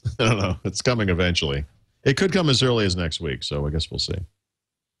don't know. It's coming eventually. It could come as early as next week, so I guess we'll see.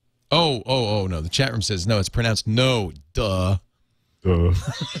 Oh, no. The chat room says no. It's pronounced no, duh. Duh.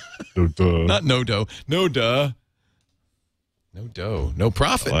 Duh. Not no, do. No, duh. No dough. No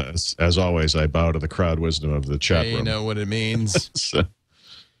profit. Well, as always, I bow to the crowd wisdom of the chat room. You know what it means.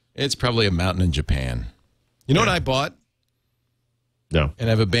 It's probably a mountain in Japan. You know what I bought? No. And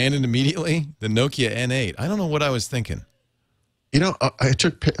I've abandoned immediately? The Nokia N8. I don't know what I was thinking. I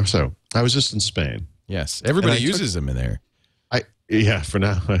took... So, I was just in Spain. Yes. Everybody uses them in there. For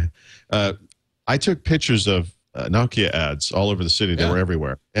now. I took pictures of Nokia ads all over the city. They were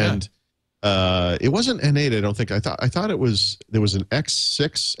everywhere. And it wasn't N8, I don't think. I thought there was an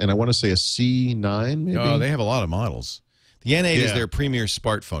X6 and I want to say a C9 maybe. Oh, they have a lot of models. The N8 is their premier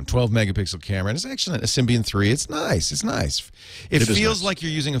smartphone, 12-megapixel camera, and it's actually a Symbian 3. It's nice. It's nice. It feels like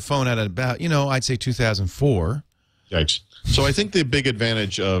you're using a phone at about, I'd say 2004. Yikes. So I think the big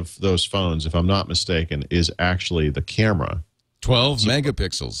advantage of those phones, if I'm not mistaken, is actually the camera. 12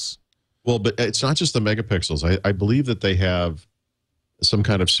 megapixels. Well, but it's not just the megapixels. I believe that they have some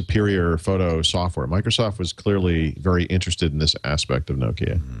kind of superior photo software. Microsoft was clearly very interested in this aspect of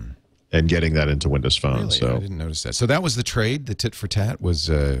Nokia. And getting that into Windows Phone. Really? So I didn't notice that. So that was the trade, the tit for tat, was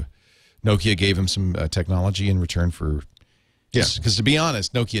Nokia gave him some technology in return for... Yes. Because to be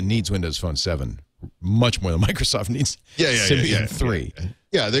honest, Nokia needs Windows Phone 7 much more than Microsoft needs Symbian 3.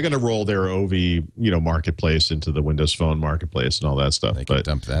 Yeah, they're going to roll their OV, marketplace into the Windows Phone marketplace and all that stuff. They can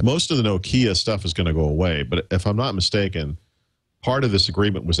dump that. Most of the Nokia stuff is going to go away. But if I'm not mistaken, part of this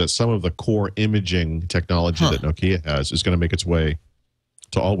agreement was that some of the core imaging technology that Nokia has is going to make its way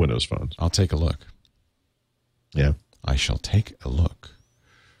to all Windows phones. I'll take a look. Yeah. I shall take a look.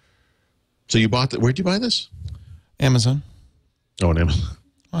 So you bought where'd you buy this? Amazon. Oh, on Amazon.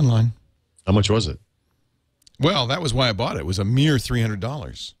 Online. How much was it? Well, that was why I bought it. It was a mere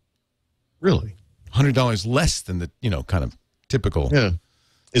 $300. Really? $100 less than the, kind of typical. Yeah.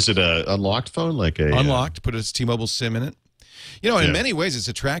 Is it a unlocked phone? Like a unlocked, put a T-Mobile SIM in it. In many ways it's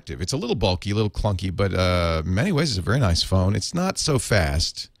attractive. It's a little bulky, a little clunky, but in many ways it's a very nice phone. It's not so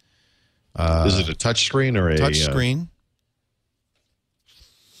fast. Is it a touch screen or a touch screen?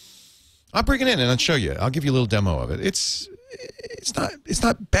 I'll bring it in and I'll show you. I'll give you a little demo of it. It's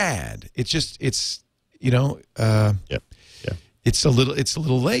not bad. It's It's a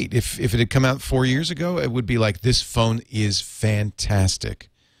little late. If it had come out 4 years ago, it would be like, this phone is fantastic.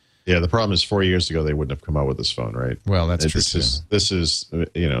 Yeah, the problem is 4 years ago they wouldn't have come out with this phone, right? Well, that's true. This is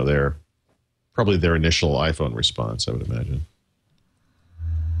probably their initial iPhone response, I would imagine.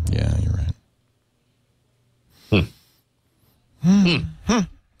 Yeah, you're right.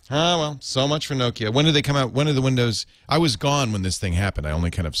 Ah, well, so much for Nokia. When did they come out? When did the Windows? I was gone when this thing happened. I only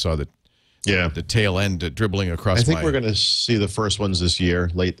kind of saw the tail end dribbling across. I think we're going to see the first ones this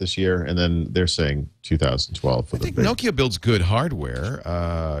year, late this year, and then they're saying 2012 for I think Nokia builds good hardware.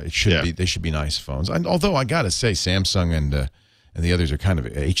 It should be. They should be nice phones. Although I got to say, Samsung and the others are kind of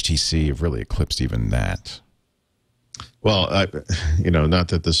HTC have really eclipsed even that. Well, not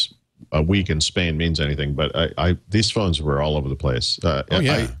that this week in Spain means anything, but these phones were all over the place.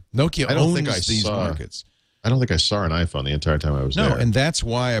 Nokia owns these markets. I don't think I saw an iPhone the entire time I was there. No, and that's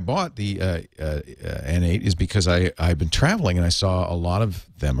why I bought the N8 is because I've been traveling and I saw a lot of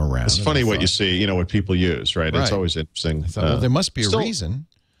them around. It's funny what you see, what people use, right? It's always interesting. I thought, well, there must be a reason.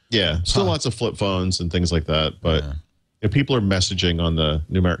 Yeah, still lots of flip phones and things like that, but people are messaging on the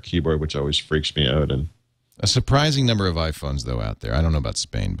numeric keyboard, which always freaks me out. And a surprising number of iPhones, though, out there. I don't know about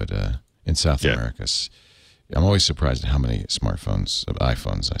Spain, but in South America, I'm always surprised at how many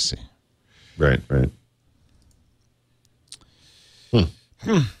iPhones I see. Right.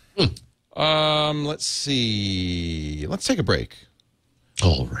 Let's see. Let's take a break.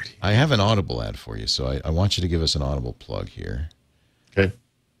 Alrighty. I have an Audible ad for you, so I want you to give us an Audible plug here. Okay.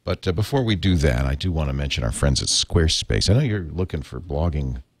 But before we do that, I do want to mention our friends at Squarespace. I know you're looking for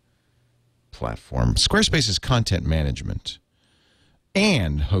blogging platform. Squarespace is content management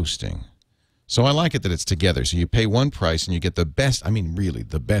and hosting. So I like it that it's together. So you pay one price and you get the best, really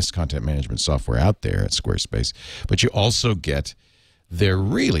the best content management software out there at Squarespace. But you also get their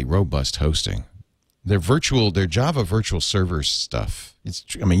really robust hosting. Their Java virtual server stuff.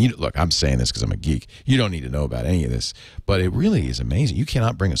 Look, I'm saying this because I'm a geek. You don't need to know about any of this. But it really is amazing. You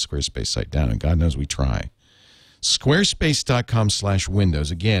cannot bring a Squarespace site down, and God knows we try.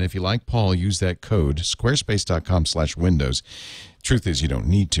 Squarespace.com/Windows. Again, if you like Paul, use that code, Squarespace.com/Windows. Truth is, you don't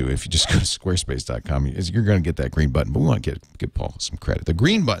need to. If you just go to Squarespace.com, you're going to get that green button. But we want to give Paul some credit. The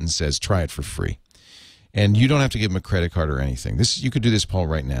green button says try it for free. And you don't have to give him a credit card or anything. You could do this, Paul,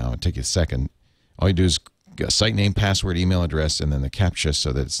 right now. It'll take you a second. All you do is a site name, password, email address, and then the CAPTCHA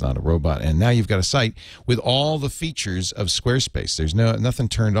so that it's not a robot. And now you've got a site with all the features of Squarespace. There's nothing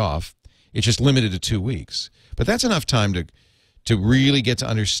turned off. It's just limited to 2 weeks. But that's enough time to really get to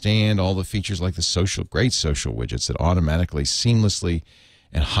understand all the features like the great social widgets that automatically, seamlessly,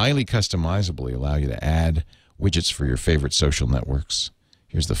 and highly customizably allow you to add widgets for your favorite social networks.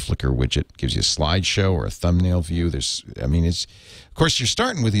 Here's the Flickr widget. Gives you a slideshow or a thumbnail view. Of course, you're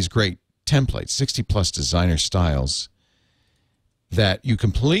starting with these great templates, 60-plus designer styles that you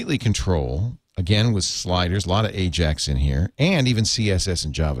completely control, again, with sliders, a lot of Ajax in here, and even CSS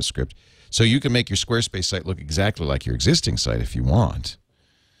and JavaScript. So you can make your Squarespace site look exactly like your existing site if you want.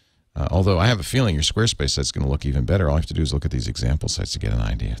 Although I have a feeling your Squarespace site's going to look even better. All you have to do is look at these example sites to get an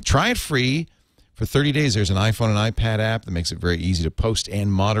idea. Try it free. For 30 days, there's an iPhone and iPad app that makes it very easy to post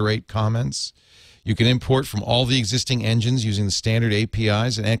and moderate comments. You can import from all the existing engines using the standard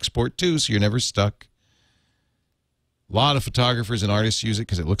APIs and export too, so you're never stuck. A lot of photographers and artists use it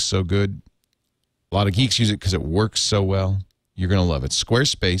because it looks so good. A lot of geeks use it because it works so well. You're going to love it.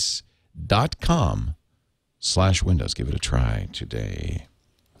 Squarespace.com/Windows. Give it a try today.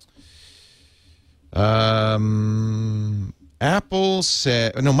 Apple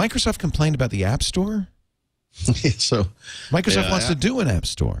said, Microsoft complained about the App Store. So Microsoft wants to do an App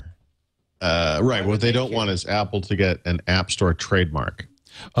Store. Right. What they don't want is Apple to get an App Store trademark.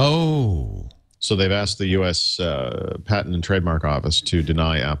 Oh. So they've asked the U.S. Patent and Trademark Office to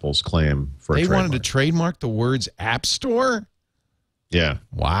deny Apple's claim for a trademark. They wanted to trademark the words App Store? Yeah.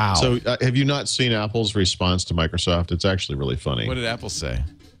 Wow. So have you not seen Apple's response to Microsoft? It's actually really funny. What did Apple say?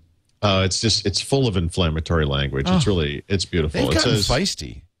 It's full of inflammatory language. It's beautiful. They've It gotten says,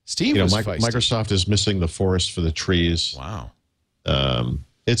 feisty. Steve was feisty. Microsoft is missing the forest for the trees. Wow.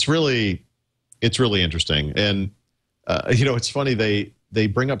 It's really interesting. And, it's funny. They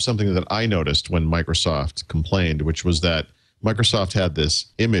bring up something that I noticed when Microsoft complained, which was that Microsoft had this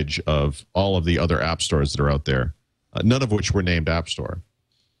image of all of the other app stores that are out there, none of which were named App Store.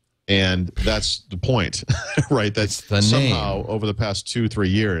 And that's the point, right? That's somehow over the past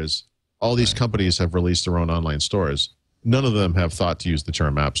 2-3 years, all these companies have released their own online stores. None of them have thought to use the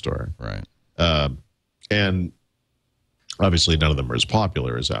term App Store. Right. And obviously none of them are as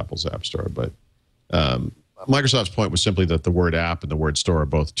popular as Apple's App Store. But Microsoft's point was simply that the word app and the word store are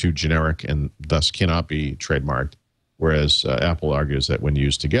both too generic and thus cannot be trademarked, whereas Apple argues that when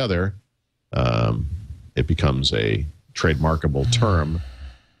used together, it becomes a trademarkable term.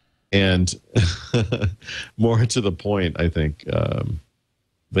 And more to the point, I think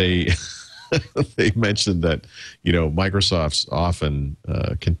they mentioned that Microsoft's often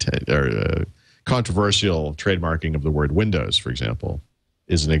controversial trademarking of the word Windows, for example,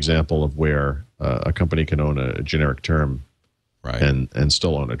 is an example of where a company can own a generic term, right, and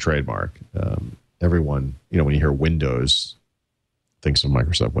still own a trademark. Everyone, when you hear Windows, thinks of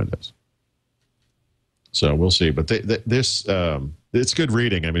Microsoft Windows. So we'll see. But this it's good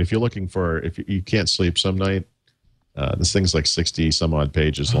reading. I mean, if you can't sleep some night, this thing's like 60 some odd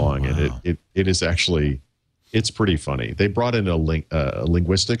pages long, wow. and it is actually, it's pretty funny. They brought in a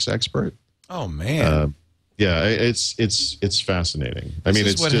linguistics expert. Oh man. Yeah, it's fascinating. This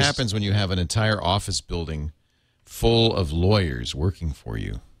is what happens when you have an entire office building full of lawyers working for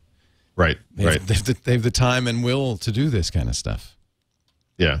you. Right, They have the time and will to do this kind of stuff.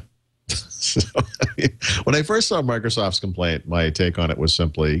 Yeah. So, when I first saw Microsoft's complaint, my take on it was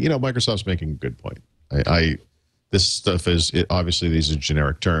simply, Microsoft's making a good point. This stuff obviously these are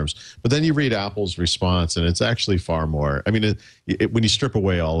generic terms, but then you read Apple's response, and it's actually far more. I mean, when you strip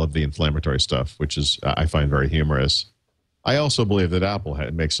away all of the inflammatory stuff, which is I find very humorous, I also believe that Apple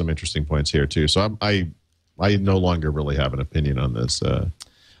makes some interesting points here too. So I no longer really have an opinion on this.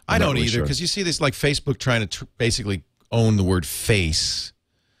 I don't either, because you see this like Facebook trying to basically own the word face.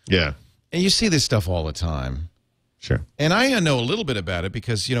 Yeah. And you see this stuff all the time. Sure. And I know a little bit about it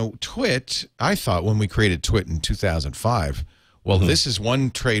because, TWiT, I thought when we created TWiT in 2005, well, this is one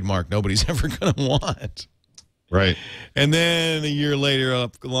trademark nobody's ever going to want. Right. And then a year later,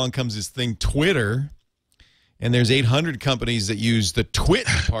 along comes this thing, Twitter, and there's 800 companies that use the TWiT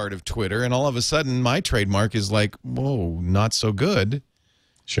part of Twitter, and all of a sudden my trademark is like, whoa, not so good.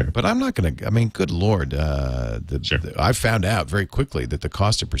 Sure. But I'm not going to, good Lord, I found out very quickly that the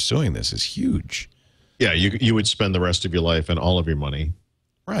cost of pursuing this is huge. Yeah, you would spend the rest of your life and all of your money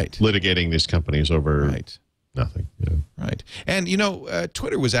litigating these companies over nothing. Yeah. Right. And,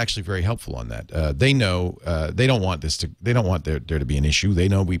 Twitter was actually very helpful on that. They know they don't want there to be an issue. They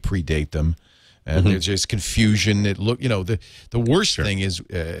know we predate them. And there's just confusion. The worst thing is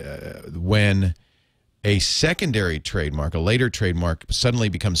when a secondary trademark, a later trademark, suddenly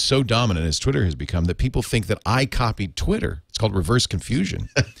becomes so dominant as Twitter has become that people think that I copied Twitter. It's called reverse confusion.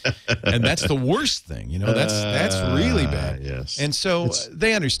 And that's the worst thing. That's really bad. Yes. And so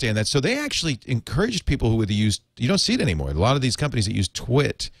they understand that. So they actually encouraged people who would use, you don't see it anymore. A lot of these companies that use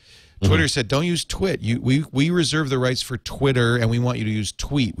TWiT, Twitter said, don't use TWiT. We reserve the rights for Twitter, and we want you to use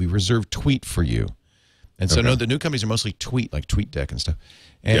Tweet. We reserve Tweet for you. And so no, the new companies are mostly Tweet, like TweetDeck and stuff.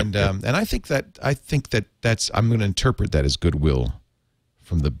 And and I think that's I'm going to interpret that as goodwill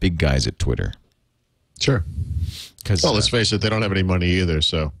from the big guys at Twitter. Sure. Because let's face it, they don't have any money either.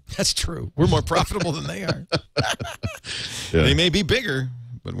 So that's true. We're more profitable than they are. They may be bigger,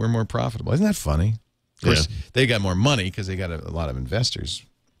 but we're more profitable. Isn't that funny? Of course, they got more money because they got a lot of investors.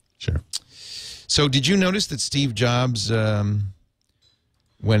 Sure. So did you notice that Steve Jobs, when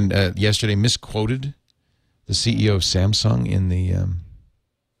yesterday misquoted the CEO of Samsung in the?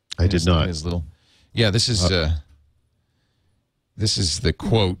 I did not. His little, this is the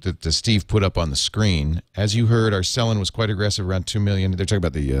quote that Steve put up on the screen. As you heard, our sell-in was quite aggressive, around 2 million. They're talking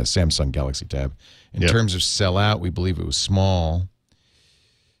about the Samsung Galaxy Tab. In terms of sell-out, we believe it was small.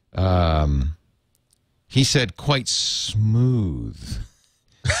 He said quite smooth.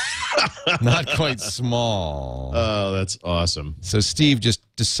 Not quite small. Oh, that's awesome. So Steve just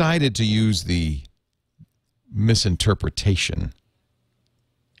decided to use the misinterpretation.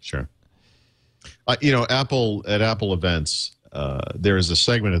 Sure. Apple events, there is a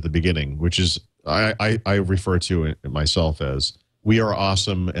segment at the beginning, which is I refer to it myself as we are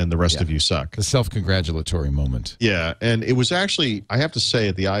awesome and the rest of you suck. The self-congratulatory moment. Yeah, and it was actually, I have to say,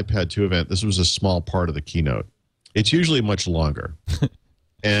 at the iPad 2 event, this was a small part of the keynote. It's usually much longer.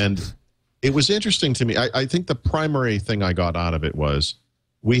 And it was interesting to me. I think the primary thing I got out of it was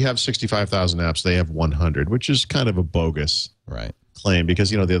we have 65,000 apps, they have 100, which is kind of a bogus claim because,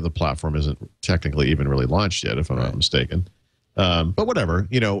 the other platform isn't technically even really launched yet, if I'm not mistaken. But whatever,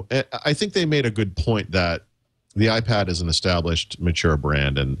 I think they made a good point that the iPad is an established, mature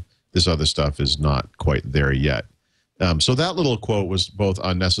brand, and this other stuff is not quite there yet. So that little quote was both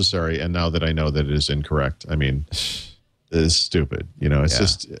unnecessary, and now that I know that it is incorrect, I mean, it's stupid. It's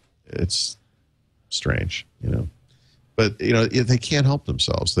just, it's strange, But, they can't help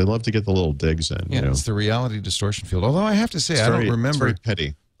themselves. They love to get the little digs in. Yeah, it's the reality distortion field. Although I have to say, I don't remember. It's very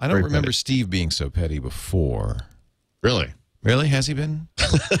petty. I don't remember Steve being so petty before. Really? Really? Has he been?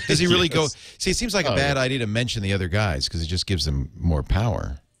 Does he really go? See, it seems like a bad idea to mention the other guys because it just gives them more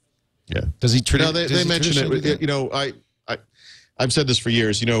power. Yeah. Does he? No, they mention it. I've said this for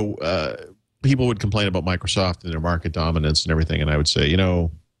years. People would complain about Microsoft and their market dominance and everything, and I would say,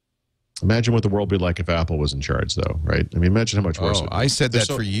 imagine what the world would be like if Apple was in charge, though, right? I mean, imagine how much worse. Oh, I said that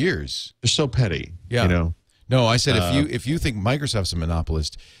for years. They're so petty. Yeah. No, I said if you think Microsoft's a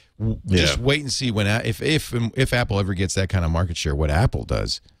monopolist, just wait and see when if Apple ever gets that kind of market share, what Apple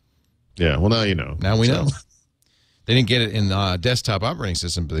does. Yeah. Well, now you know. Now we know. They didn't get it in desktop operating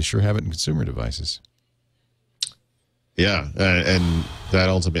system, but they sure have it in consumer devices. Yeah, and that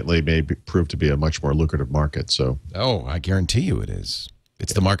ultimately may prove to be a much more lucrative market. So, I guarantee you it is.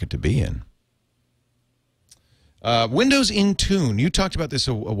 It's the market to be in. Windows Intune. You talked about this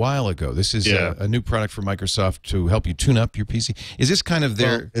a while ago. This is a new product for Microsoft to help you tune up your PC. Is this kind of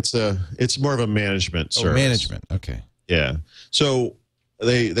their? Well, it's more of a management service. Management. Okay. Yeah. So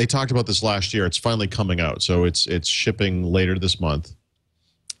they talked about this last year. It's finally coming out. So it's shipping later this month.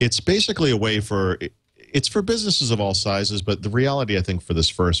 It's basically a way for. It's for businesses of all sizes, but the reality, I think, for this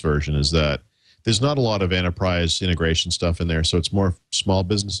first version is that there's not a lot of enterprise integration stuff in there, so it's more small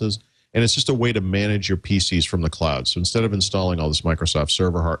businesses, and it's just a way to manage your PCs from the cloud. So instead of installing all this Microsoft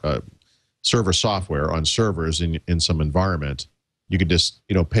server software on servers in some environment, you could just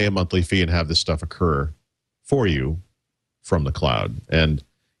pay a monthly fee and have this stuff occur for you from the cloud. And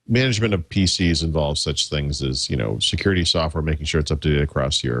management of PCs involves such things as security software, making sure it's up to date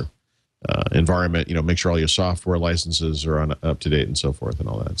across your environment, make sure all your software licenses are up to date and so forth and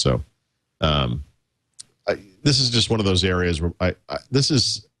all that. So this is just one of those areas where this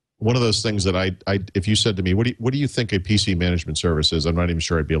is one of those things that if you said to me, what do you think a PC management service is? I'm not even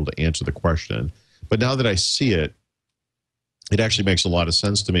sure I'd be able to answer the question. But now that I see it, it actually makes a lot of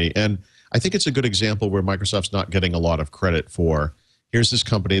sense to me. And I think it's a good example where Microsoft's not getting a lot of credit for, here's this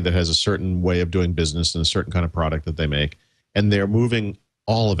company that has a certain way of doing business and a certain kind of product that they make, and they're moving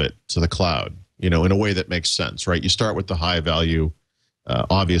all of it to the cloud, in a way that makes sense, right? You start with the high value,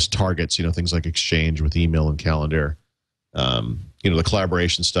 obvious targets, things like Exchange with email and calendar, the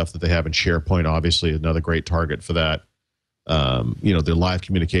collaboration stuff that they have in SharePoint, obviously another great target for that. Their live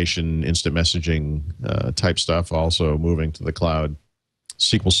communication, instant messaging type stuff, also moving to the cloud,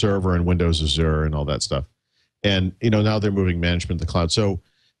 SQL Server and Windows Azure and all that stuff. And, now they're moving management to the cloud. So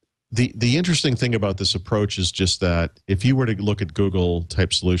the interesting thing about this approach is just that if you were to look at Google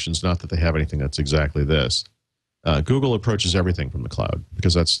type solutions, not that they have anything that's exactly this, Google approaches everything from the cloud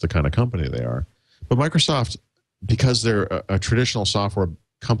because that's the kind of company they are. But Microsoft, because they're a traditional software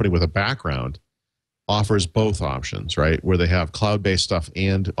company with a background, offers both options, right? Where they have cloud-based stuff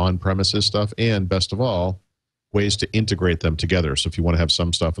and on-premises stuff, and best of all, ways to integrate them together. So if you want to have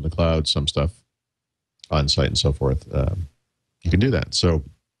some stuff in the cloud, some stuff on-site and so forth, you can do that. So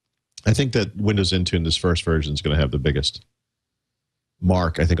I think that Windows Intune, this first version, is going to have the biggest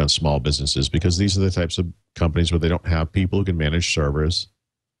mark, I think, on small businesses, because these are the types of companies where they don't have people who can manage servers,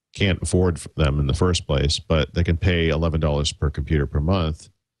 can't afford them in the first place, but they can pay $11 per computer per month,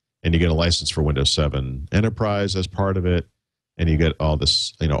 and you get a license for Windows 7 Enterprise as part of it, and you get all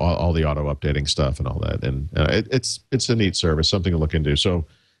this, all the auto updating stuff and all that. And it's a neat service, something to look into. So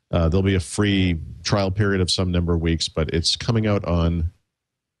there'll be a free trial period of some number of weeks, but it's coming out on,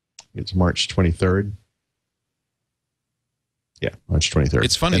 it's March 23rd. Yeah, March 23rd.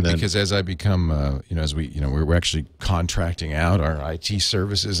 It's funny because as I become, as we're actually contracting out our IT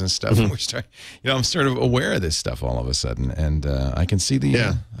services and stuff, and we're starting, I'm sort of aware of this stuff all of a sudden, and I can see the,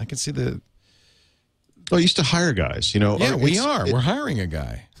 Well, I used to hire guys, Yeah, we're hiring a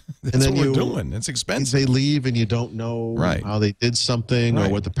guy. That's what we're doing. It's expensive. They leave and you don't know how they did something or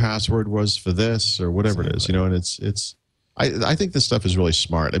what the password was for this or whatever it is, and I think this stuff is really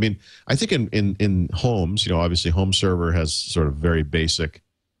smart. I mean, I think in homes, obviously home server has sort of very basic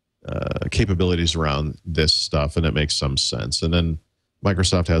capabilities around this stuff, and it makes some sense. And then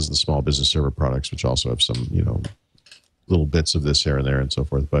Microsoft has the small business server products, which also have some, little bits of this here and there and so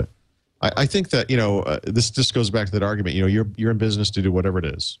forth. But I think that, this just goes back to that argument. You're in business to do whatever it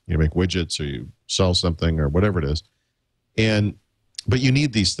is. You make widgets or you sell something or whatever it is. But you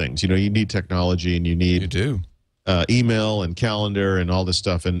need these things. You need technology, and you need email and calendar and all this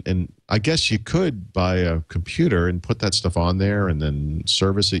stuff. And I guess you could buy a computer and put that stuff on there and then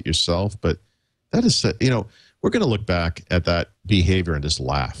service it yourself. But that is, we're going to look back at that behavior and just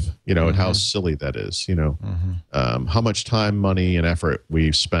laugh, at how silly that is, how much time, money, and effort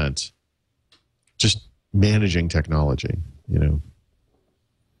we've spent just managing technology,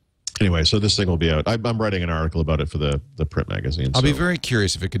 Anyway, so this thing will be out. I'm writing an article about it for the print magazine. I'll be very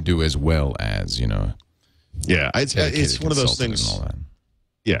curious if it can do as well as, Yeah, it's one of those things. And all that.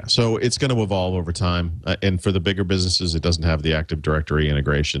 Yeah, so it's going to evolve over time. And for the bigger businesses, it doesn't have the Active Directory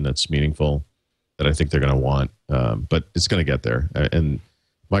integration that's meaningful that I think they're going to want. But it's going to get there. And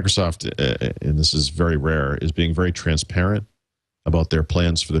Microsoft, and this is very rare, is being very transparent about their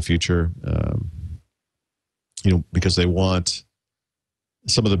plans for the future. Because they want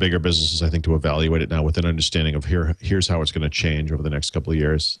some of the bigger businesses, I think, to evaluate it now with an understanding of here's how it's going to change over the next couple of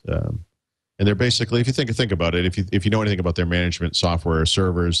years. And they're basically, if you think about it, if you know anything about their management software,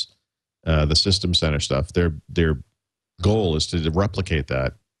 servers, the system center stuff, their goal is to replicate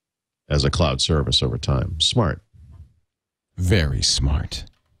that as a cloud service over time. Smart. Very smart.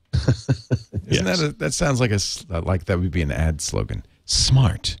 Isn't that sounds like that would be an ad slogan?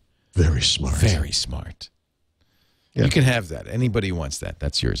 Smart. Very smart. Very smart. Yeah. You can have that. Anybody who wants that.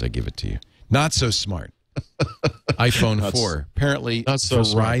 That's yours. I give it to you. Not so smart. iPhone 4. Apparently, not so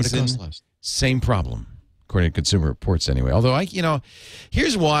Verizon, same problem, according to Consumer Reports anyway. Although,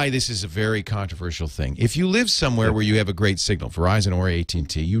 here's why this is a very controversial thing. If you live somewhere where you have a great signal, Verizon or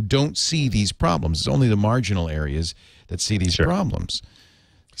AT&T, you don't see these problems. It's only the marginal areas that see these problems.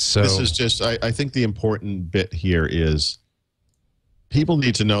 So this is just, I think the important bit here is people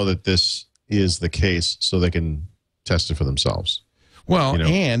need to know that this is the case so they can test it for themselves. Well,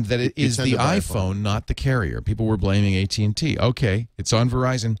 and that it is the iPhone, not the carrier. People were blaming AT&T. Okay, it's on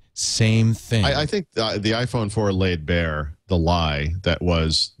Verizon. Same thing. I think the iPhone 4 laid bare the lie that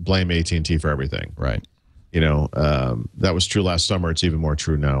was blame AT&T for everything. Right. That was true last summer. It's even more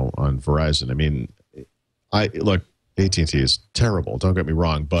true now on Verizon. I mean, look, AT&T is terrible. Don't get me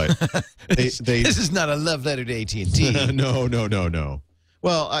wrong, but this is not a love letter to AT&T. No.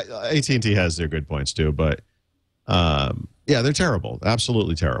 Well, AT&T has their good points too, but yeah, they're terrible.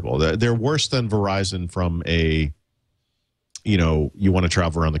 Absolutely terrible. They're worse than Verizon from a, you want to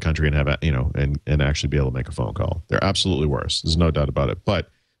travel around the country and have, and actually be able to make a phone call. They're absolutely worse. There's no doubt about it. But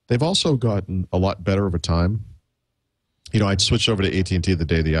they've also gotten a lot better over time. I switched over to AT&T the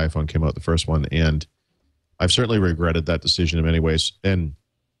day the iPhone came out, the first one, and I've certainly regretted that decision in many ways, and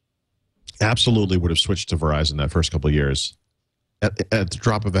absolutely would have switched to Verizon that first couple of years at the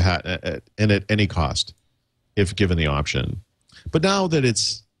drop of a hat and at any cost, if given the option. But now that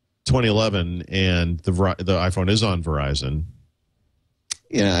it's 2011 and the iPhone is on Verizon,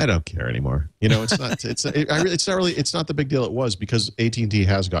 I don't care anymore. It's not. It's not the big deal it was, because AT&T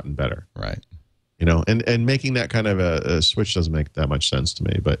has gotten better. Right. And making that kind of a switch doesn't make that much sense to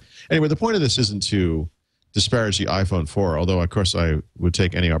me. But anyway, the point of this isn't to disparage the iPhone 4, although of course I would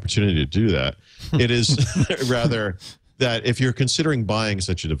take any opportunity to do that. It is rather that if you're considering buying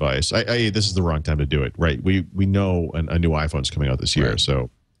such a device, this is the wrong time to do it, right? We know a new iPhone's coming out this year, so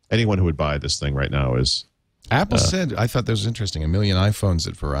anyone who would buy this thing right now is... Apple said, I thought that was interesting, 1 million iPhones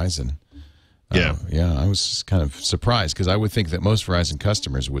at Verizon. Yeah. I was kind of surprised, because I would think that most Verizon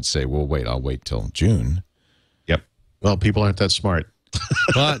customers would say, well, I'll wait till June. Yep. Well, people aren't that smart.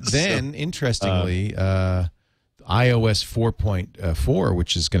 But then, interestingly, iOS 4.4,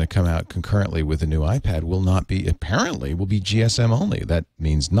 which is going to come out concurrently with the new iPad, will be GSM only. That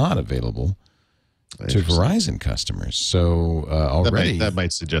means not available to Verizon customers. So already that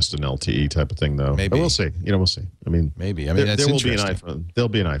might suggest an LTE type of thing, though. Maybe. But we'll see. We'll see. I mean, maybe. I mean, there will be an iPhone. There'll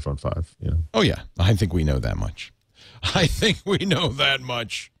be an iPhone 5. Oh yeah, I think we know that much.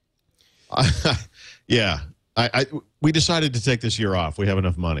 Yeah. We decided to take this year off. We have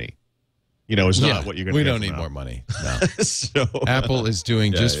enough money. It's not what you're going to. We don't need more money. No. So Apple is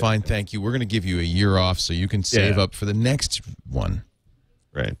doing just fine. Thank you. We're going to give you a year off so you can save up for the next one.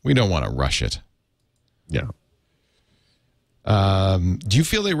 Right. We don't want to rush it. Yeah. Do you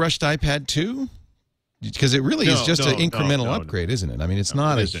feel they rushed iPad 2? Because it really is just an incremental upgrade, isn't it? I mean, it's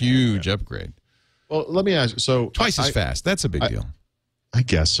not a huge upgrade. Well, let me ask you. So Twice as fast. That's a big deal. I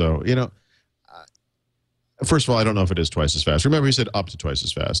guess so. You know, first of all, I don't know if it is twice as fast. Remember, he said up to twice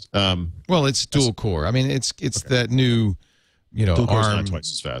as fast. Well, it's dual core. I mean, it's that new, you know, dual core's ARM. not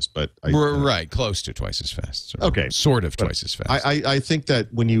twice as fast, but Right, close to twice as fast. So okay, sort of twice as fast. I think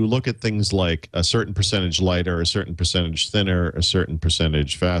that when you look at things like a certain percentage lighter, a certain percentage thinner, a certain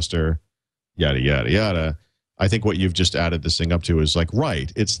percentage faster, yada yada yada. I think what you've just added this thing up to is like,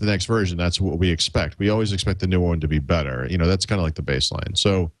 right, it's the next version. That's what we expect. We always expect the new one to be better. You know, that's kind of like the baseline.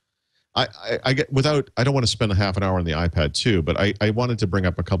 So I get I don't want to spend a half an hour on the iPad 2, but I wanted to bring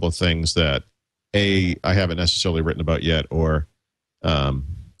up a couple of things that I haven't necessarily written about yet, or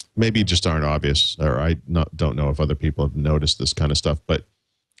maybe just aren't obvious, or don't know if other people have noticed this kind of stuff. But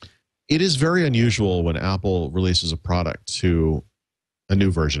it is very unusual when Apple releases a product to a new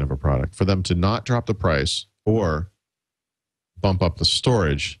version of a product for them to not drop the price or bump up the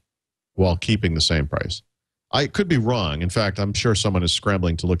storage while keeping the same price. I could be wrong. In fact, I'm sure someone is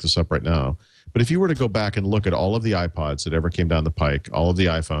scrambling to look this up right now. But if you were to go back and look at all of the iPods that ever came down the pike, all of the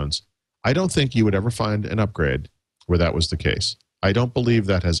iPhones, I don't think you would ever find an upgrade where that was the case. I don't believe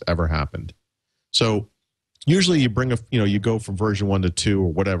that has ever happened. So usually you you go from version 1 to 2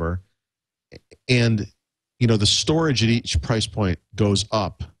 or whatever, and the storage at each price point goes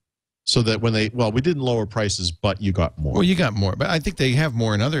up. So that when we didn't lower prices, but you got more. Well, you got more, but I think they have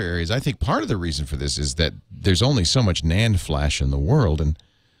more in other areas. I think part of the reason for this is that there's only so much NAND flash in the world, and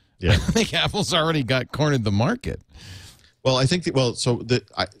I think Apple's already cornered the market. Well, I think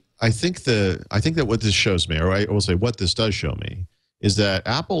I think that what this shows me, or I will say what this does show me, is that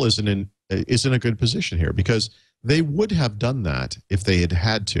Apple is in a good position here, because they would have done that if they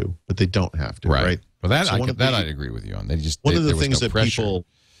had to, but they don't have to, right? Well, that I'd agree with you on. One of the things that people.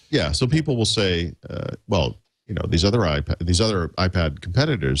 Yeah, so people will say, these other iPad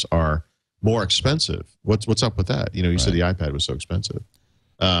competitors are more expensive. What's up with that? You said the iPad was so expensive.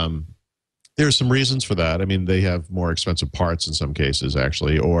 There's some reasons for that. I mean, they have more expensive parts in some cases,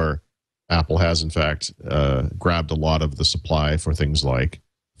 actually, or Apple has, in fact, grabbed a lot of the supply for things like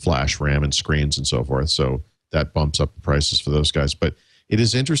flash, RAM, and screens and so forth. So that bumps up the prices for those guys. But it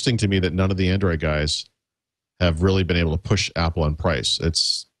is interesting to me that none of the Android guys have really been able to push Apple on price.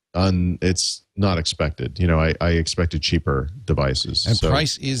 It's not expected. I expected cheaper devices. And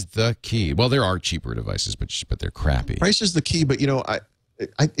price is the key. Well, there are cheaper devices, but they're crappy. Price is the key, but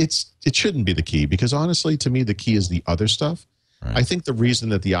it shouldn't be the key, because honestly, to me, the key is the other stuff. Right. I think the reason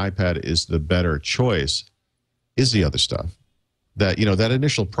that the iPad is the better choice is the other stuff. That that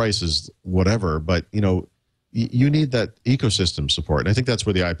initial price is whatever, but you need that ecosystem support, and I think that's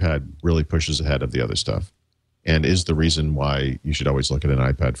where the iPad really pushes ahead of the other stuff. And is the reason why you should always look at an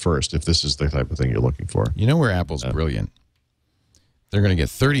iPad first if this is the type of thing you're looking for. You know where Apple's brilliant? They're going to get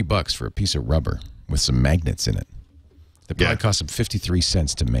 $30 for a piece of rubber with some magnets in it. That probably cost them 53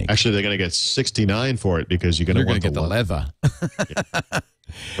 cents to make. Actually, they're going to get 69 for it because you're going to get the leather.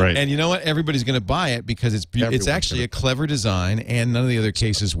 Right. And you know what? Everybody's going to buy it because it's actually a clever design, and none of the other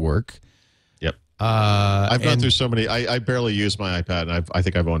cases work. Yep. I've gone through so many. I barely use my iPad, and I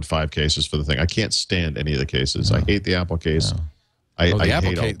think I've owned 5 cases for the thing. I can't stand any of the cases. No. I hate the Apple case. No.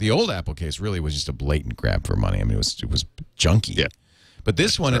 The old Apple case really was just a blatant grab for money. I mean, it was junky. Yeah. But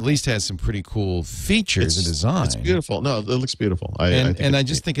this one at least has some pretty cool features and design. It's beautiful. No, it looks beautiful. I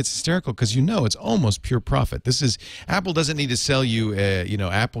just think it's hysterical because it's almost pure profit. Apple doesn't need to sell you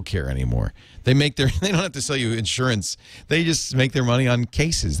Apple Care anymore. They don't have to sell you insurance. They just make their money on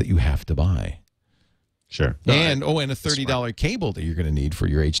cases that you have to buy. Sure. And a $30 cable that you're going to need for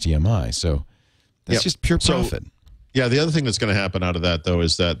your HDMI. So that's just pure profit. The other thing that's going to happen out of that, though,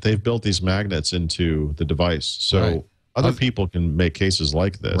 is that they've built these magnets into the device. So other people can make cases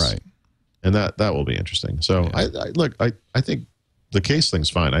like this. Right. And that will be interesting. So I think the case thing's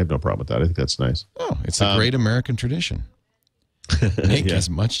fine. I have no problem with that. I think that's nice. Oh, it's a great American tradition. Make as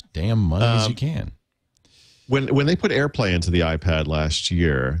much damn money as you can. When they put AirPlay into the iPad last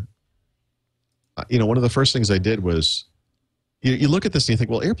year, one of the first things I did was, you look at this and you think,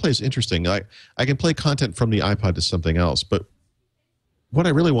 well, AirPlay is interesting. I can play content from the iPod to something else, but what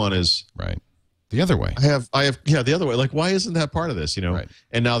I really want is the other way. I have the other way. Like, why isn't that part of this? Right.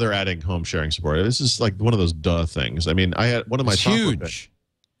 And now they're adding home sharing support. This is like one of those things. I mean, I had one of my huge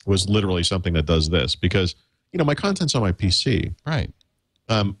was literally something that does this because my content's on my PC. Right.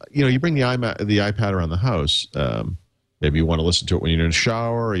 You bring the iPad around the house. Maybe you want to listen to it when you're in the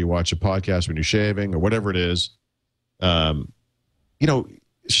shower, or you watch a podcast when you're shaving, or whatever it is. Syncing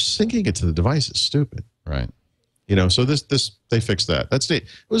it to the device is stupid. Right. So they fixed that. That's neat. It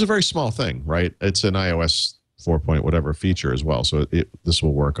was a very small thing, right? It's an iOS 4 point whatever feature as well. So this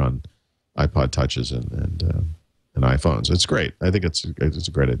will work on iPod Touches and iPhones. It's great. I think it's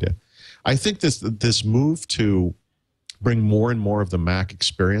a great idea. I think this move to bring more and more of the Mac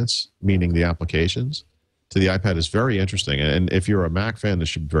experience, meaning the applications, to the iPad is very interesting. And if you're a Mac fan, this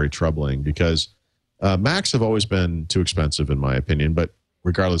should be very troubling because Macs have always been too expensive, in my opinion. But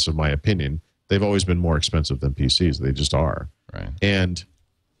regardless of my opinion, they've always been more expensive than PCs. They just are. Right. And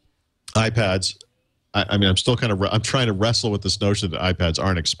iPads, I mean, I'm still I'm trying to wrestle with this notion that iPads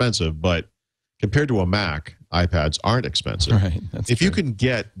aren't expensive, but compared to a Mac, iPads aren't expensive. Right. If you can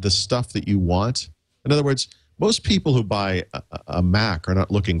get the stuff that you want, in other words, most people who buy a Mac are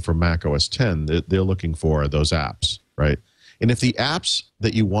not looking for Mac OS X. They're looking for those apps, right? And if the apps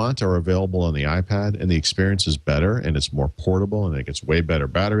that you want are available on the iPad and the experience is better and it's more portable and it gets way better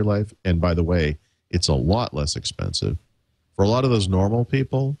battery life, and by the way, it's a lot less expensive, for a lot of those normal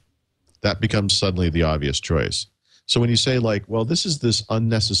people, that becomes suddenly the obvious choice. So when you say, like, well, this is this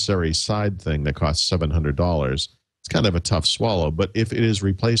unnecessary side thing that costs $700, it's kind of a tough swallow. But if it is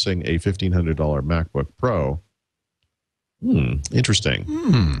replacing a $1,500 MacBook Pro, interesting.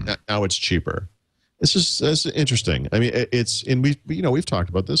 Now it's cheaper. This is interesting. I mean, we've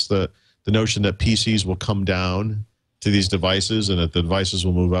talked about this, the notion that PCs will come down to these devices and that the devices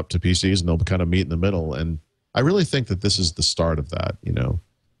will move up to PCs and they'll kind of meet in the middle. And I really think that this is the start of that,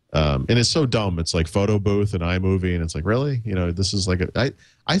 and it's so dumb. It's like Photo Booth and iMovie, and it's like, really? This is like I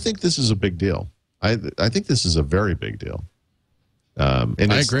think this is a big deal. I think this is a very big deal.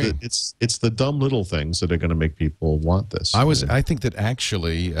 And I agree. It's the dumb little things that are going to make people want this. I think that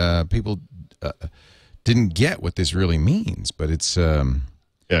actually people didn't get what this really means, but it's going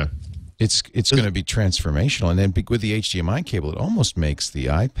to be transformational. And then with the HDMI cable, it almost makes the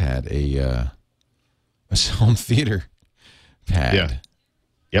iPad a home theater pad. Yeah.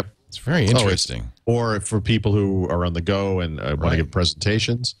 Yep. It's very interesting. Or for people who are on the go and want to give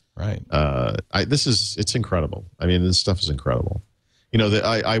presentations. Right. It's incredible. I mean, this stuff is incredible.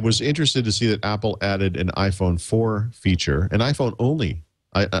 I was interested to see that Apple added an iPhone 4 feature, an iPhone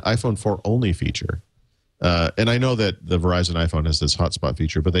 4 only feature. And I know that the Verizon iPhone has this hotspot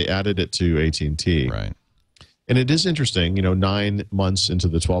feature, but they added it to AT&T. Right. And it is interesting, 9 months into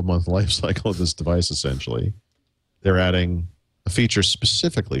the 12-month life cycle of this device, essentially, they're adding a feature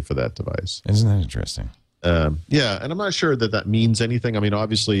specifically for that device. Isn't that interesting? Yeah, and I'm not sure that means anything. I mean,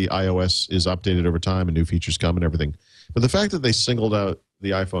 obviously, iOS is updated over time and new features come and everything. But the fact that they singled out the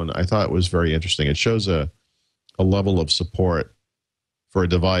iPhone, I thought was very interesting. It shows a level of support for a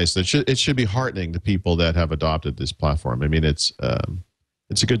device that should be heartening to people that have adopted this platform. I mean, it's a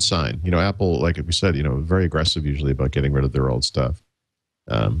good sign. Apple, like we said, very aggressive usually about getting rid of their old stuff.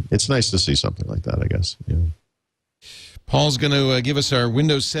 It's nice to see something like that, I guess. Paul's going to give us our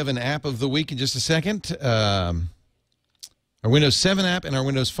Windows 7 app of the week in just a second. Our Windows 7 app and our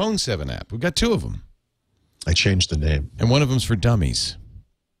Windows Phone 7 app. We've got two of them. I changed the name. And one of them's for dummies.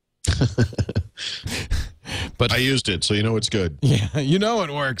 But I used it, so it's good. Yeah,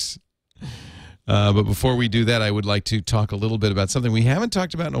 it works. But before we do that, I would like to talk a little bit about something we haven't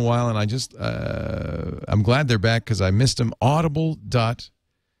talked about in a while, and I'm glad they're back because I missed them.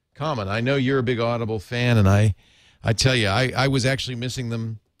 Audible.com. And I know you're a big Audible fan, and I tell you, I was actually missing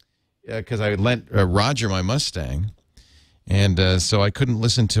them because I lent Roger my Mustang, and so I couldn't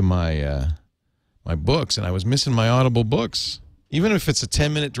listen to my books, and I was missing my Audible books. Even if it's a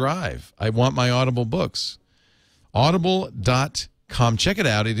 10-minute drive, I want my Audible books. Audible.com. Check it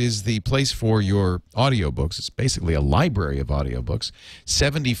out. It is the place for your audiobooks. It's basically a library of audiobooks.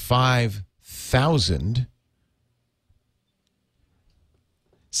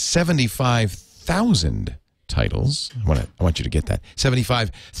 75,000 titles. I want you to get that.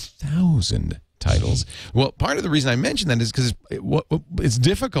 75,000 titles. Well, part of the reason I mention that is because it's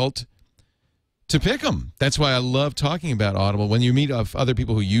difficult to pick them. That's why I love talking about Audible. When you meet other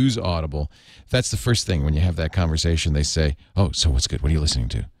people who use Audible, that's the first thing when you have that conversation. They say, oh, so what's good? What are you listening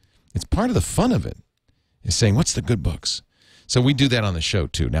to? It's part of the fun of it, is saying, what's the good books? So we do that on the show,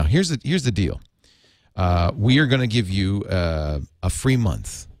 too. Now, here's the deal. We are going to give you a free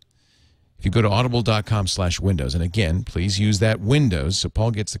month. If you go to audible.com/windows, and again, please use that Windows, so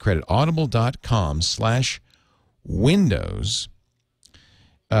Paul gets the credit, audible.com/windows,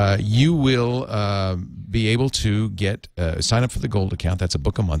 you will be able to sign up for the Gold account. That's a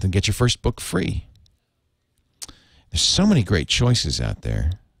book a month, and get your first book free. There's so many great choices out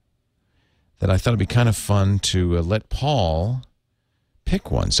there that I thought it'd be kind of fun to let Paul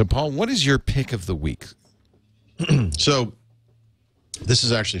pick one. So, Paul, what is your pick of the week? So, this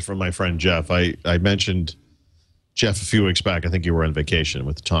is actually from my friend Jeff. I mentioned Jeff a few weeks back. I think you were on vacation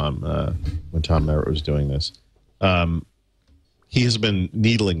with Tom when Tom Merritt was doing this. He has been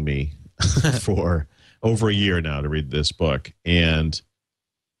needling me for over a year now to read this book, and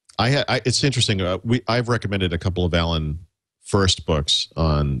it's interesting. I've recommended a couple of Alan First books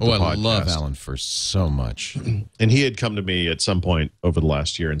on the podcast. I love Alan First so much. And he had come to me at some point over the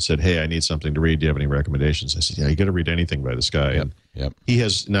last year and said, "Hey, I need something to read. Do you have any recommendations?" I said, "Yeah, you got to read anything by this guy." Yep, and he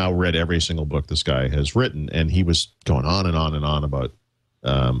has now read every single book this guy has written, and he was going on and on and on about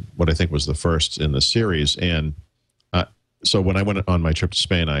what I think was the first in the series. And so when I went on my trip to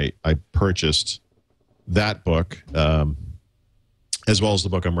Spain, I purchased that book, as well as the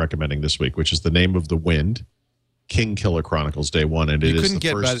book I'm recommending this week, which is The Name of the Wind, King Killer Chronicles, Day One, and it is the first.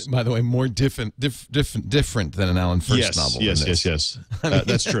 You couldn't get, by the way, more different than an Alan First novel. Yes.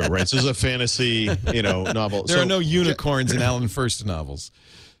 That's true, right? This is a fantasy, novel. There are no unicorns in Alan First novels,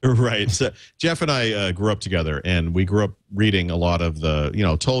 right? So Jeff and I grew up together, and we grew up reading a lot of the,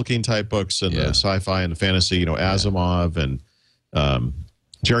 Tolkien type books and the sci-fi and the fantasy, Asimov and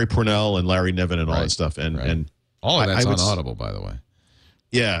Jerry Pournelle and Larry Niven and all that stuff, and all of that's on Audible, by the way.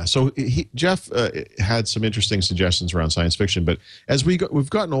 Yeah, so Jeff had some interesting suggestions around science fiction, but as we've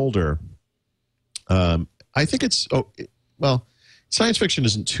gotten older, I think science fiction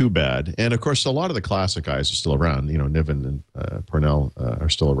isn't too bad, and of course, a lot of the classic guys are still around. Niven and Pournelle are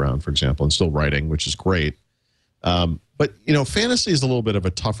still around, for example, and still writing, which is great. But fantasy is a little bit of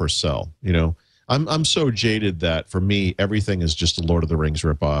a tougher sell. I'm so jaded that for me, everything is just a Lord of the Rings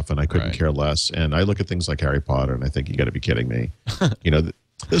ripoff, and I couldn't care less. And I look at things like Harry Potter, and I think you got to be kidding me.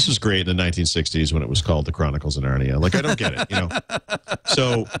 This was great in the 1960s when it was called The Chronicles of Narnia. Like, I don't get it.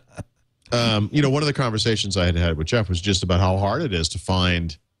 So, one of the conversations I had with Jeff was just about how hard it is to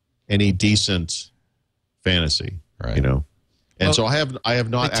find any decent fantasy. Right. And so I have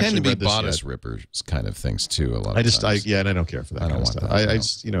not actually tend to read be this bodice yet. rippers kind of things too. A lot. And I don't care for that kind of stuff. I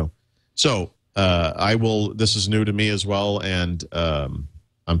just So I will. This is new to me as well, and I'm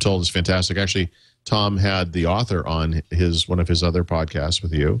told it's fantastic. Actually, Tom had the author on one of his other podcasts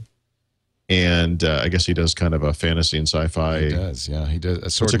with you, and I guess he does kind of a fantasy and sci-fi. He does, yeah. He does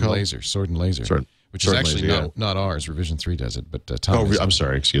a Sword and Laser, which is actually not ours. Revision 3 does it, but Tom. I'm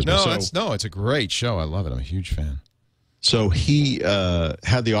sorry, excuse me. No, it's a great show. I love it. I'm a huge fan. So he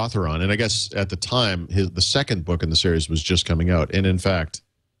had the author on, and I guess at the time, the second book in the series was just coming out, and in fact,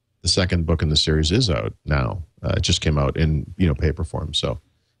 the second book in the series is out now. It just came out in paper form. So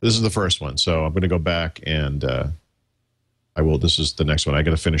this is the first one. So I'm going to go back and I will. This is the next one. I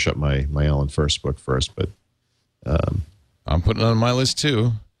got to finish up my Alan First book first, but I'm putting it on my list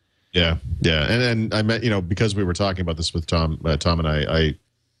too. Yeah. And then I met because we were talking about this with Tom. Tom and I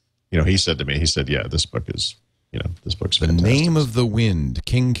he said to me, yeah, this book is this book's fantastic. The Name of the Wind,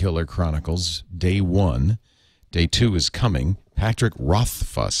 King Killer Chronicles, Day 1. Day 2 is coming. Patrick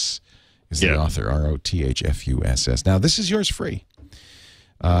Rothfuss is the author, Rothfuss. Now, this is yours free.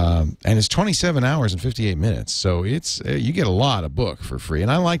 And it's 27 hours and 58 minutes. So it's you get a lot of book for free. And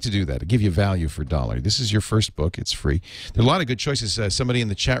I like to do that, to give you value for dollar. This is your first book. It's free. There are a lot of good choices. Somebody in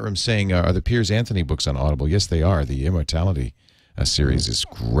the chat room saying, are the Piers Anthony books on Audible? Yes, they are. The Immortality series is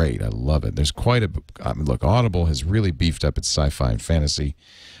great. I love it. There's quite a... look, Audible has really beefed up its sci-fi and fantasy.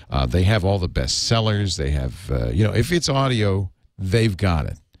 They have all the best sellers. They have, if it's audio, they've got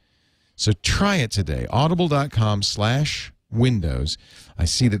it. So try it today. Audible.com/Windows. I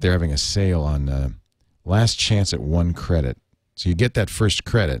see that they're having a sale on last chance at 1 credit. So you get that first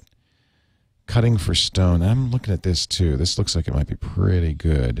credit. Cutting for Stone. I'm looking at this too. This looks like it might be pretty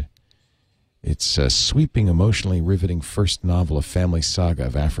good. It's a sweeping, emotionally riveting first novel of family saga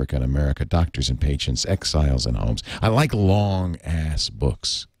of Africa and America, doctors and patients, exiles and homes. I like long-ass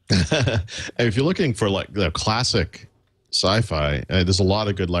books. If you're looking for like the classic sci-fi, there's a lot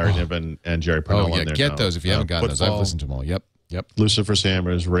of good Larry Niven and Jerry Pournelle on there. Get those if you haven't gotten those. I've listened to them all. Yep. Lucifer's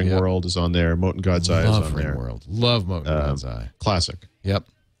Hammers, Ringworld is on there. Moten God's Eye is on there. Love Moten God's Eye. Classic. Yep.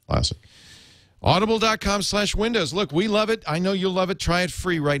 Classic. Audible.com/Windows. Look, we love it. I know you'll love it. Try it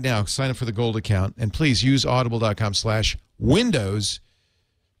free right now. Sign up for the gold account. And please use Audible.com/Windows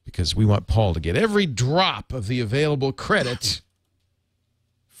because we want Paul to get every drop of the available credit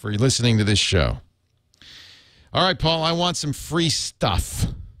for listening to this show. All right, Paul, I want some free stuff.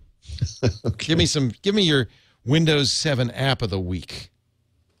 Okay. Give me your Windows 7 app of the week.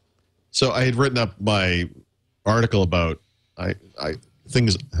 So I had written up my article about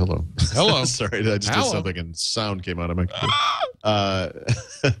things. Hello. Sorry, I just did something and sound came out of my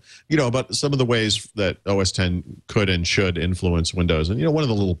about some of the ways that OS 10 could and should influence Windows. And one of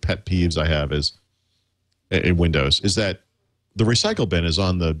the little pet peeves I have is in Windows is that the recycle bin is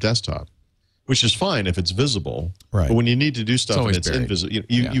on the desktop, which is fine if it's visible. Right. But when you need to do stuff and it's invisible,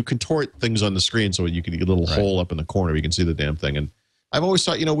 you contort things on the screen so you can get a little hole up in the corner. You can see the damn thing. And I've always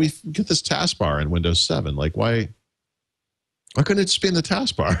thought, we get this taskbar in Windows 7. Like, why couldn't it just be in the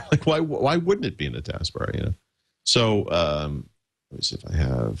taskbar? Like, why wouldn't it be in the taskbar? So let me see if I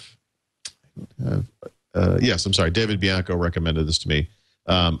have. Yes, I'm sorry. David Bianco recommended this to me.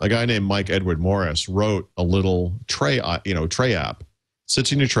 A guy named Mike Edward Morris wrote a little tray app.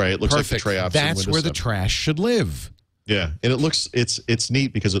 Sits in your tray. It looks like the tray apps. That's where the trash should live. Yeah, and it's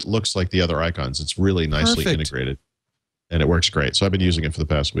neat because it looks like the other icons. It's really nicely integrated, and it works great. So I've been using it for the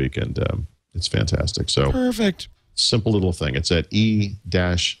past week, and it's fantastic. So perfect. Simple little thing. It's at e-sushi.net.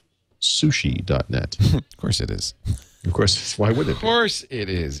 Of course it is. Of course. Why would it? Of course it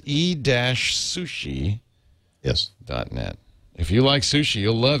is. e-sushi. Yes. .net. If you like sushi,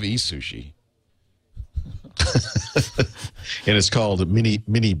 you'll love eSushi. And it's called Mini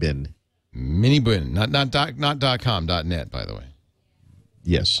Bin. Mini Bin, not .com, .net, by the way.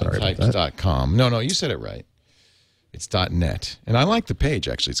 Yes, sorry about that. .com. No, you said it right. It's .net, and I like the page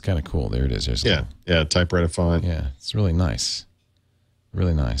actually. It's kind of cool. There it is. There's typewriter font. Yeah, it's really nice.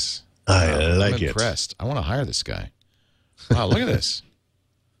 Really nice. I like it. I'm impressed. I want to hire this guy. Wow, look at this.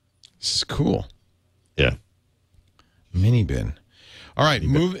 This is cool. Yeah. Mini Bin. All right,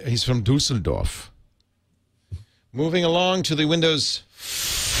 he's from Dusseldorf. Moving along to the Windows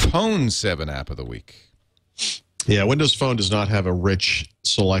Phone 7 app of the week. Yeah, Windows Phone does not have a rich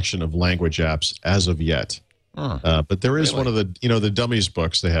selection of language apps as of yet. But there is one of the, the dummies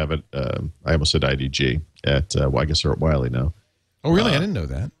books they have at, I almost said IDG, at, I guess they're at Wiley now. Oh, really? I didn't know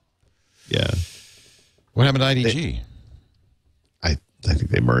that. Yeah. What happened to IDG? I think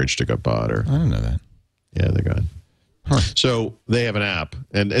they merged or got bought. Or I didn't know that. Yeah, they're gone. So they have an app,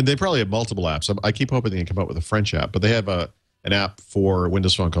 and they probably have multiple apps. I keep hoping they can come up with a French app, but they have an app for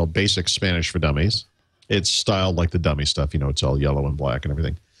Windows Phone called Basic Spanish for Dummies. It's styled like the dummy stuff. It's all yellow and black and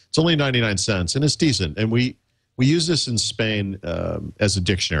everything. It's only 99 cents, and it's decent. And we use this in Spain as a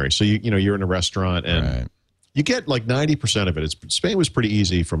dictionary. So you're in a restaurant, and you get like 90% of it. Spain was pretty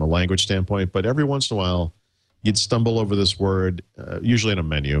easy from a language standpoint, but every once in a while you'd stumble over this word, usually in a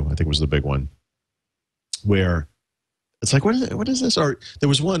menu. I think it was the big one, where it's like, what is this? Or there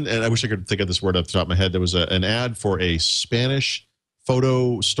was one, and I wish I could think of this word off the top of my head. There was an ad for a Spanish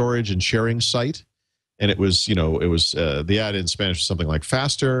photo storage and sharing site, and it was the ad in Spanish was something like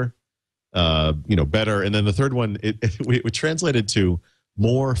faster, better, and then the third one it translated to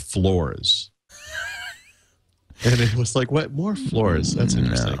more floors, and it was like, what, more floors? That's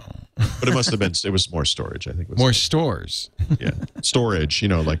interesting. No. But it must have been, it was more storage, I think. It was more stores. Yeah. Storage,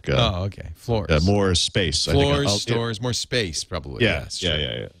 like... oh, okay. Floors. More space. Floors, stores, more space, probably. Yeah,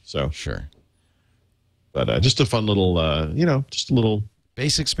 yeah. So, sure. But just a fun little, just a little...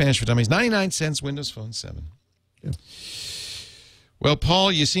 Basic Spanish for Dummies. 99 cents, Windows Phone 7. Yeah. Well,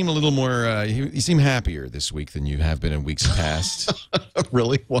 Paul, you seem a little more, you seem happier this week than you have been in weeks past.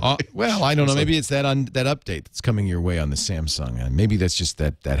 Really? Why? Well, I don't know. Maybe it's that update that's coming your way on the Samsung. Maybe that's just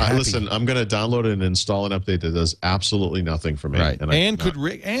that happy. Listen, I'm going to download and install an update that does absolutely nothing for me. Right. And could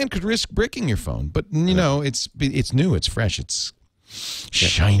risk bricking your phone. But, it's new. It's fresh. It's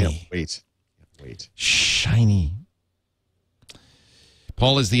shiny. Wait. Shiny.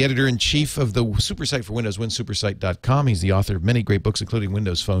 Paul is the editor-in-chief of the SuperSite for Windows, winsupersite.com. He's the author of many great books, including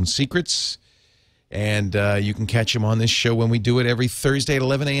Windows Phone Secrets. And you can catch him on this show when we do it every Thursday at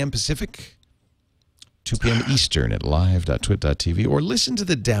 11 a.m. Pacific, 2 p.m. Eastern at live.twit.tv, or listen to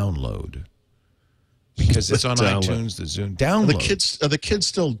the download because it's on iTunes, the Zoom. Download. Are the kids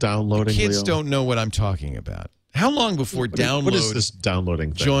still downloading, Kids Leo? don't know what I'm talking about. How long before download what is this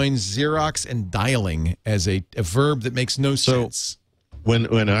downloading thing? Joins Xerox and dialing as a verb that makes no sense?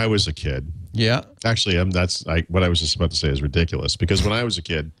 When I was a kid, yeah, actually, what I was just about to say is ridiculous because when I was a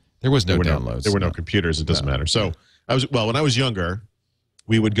kid, there was no downloads. There were no computers. It doesn't matter. So when I was younger,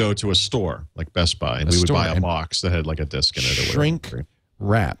 we would go to a store like Best Buy, and we would buy a box that had like a disc in it. Or shrink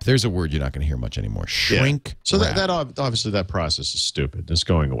wrap. There's a word you're not going to hear much anymore. Shrink. So wrap. that obviously that process is stupid. It's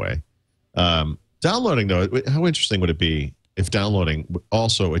going away. Downloading though, how interesting would it be if downloading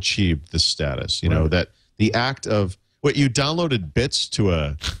also achieved this status? That the act of what you downloaded bits to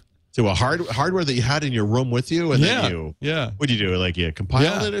a hardware that you had in your room with you, and then what do you do? Like you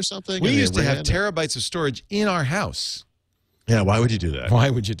compiled it or something? We used to have terabytes of storage in our house. Yeah, why would you do that? Why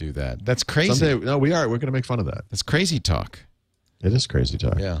would you do that? That's crazy. Someday, no, we're going to make fun of that. That's crazy talk. It is crazy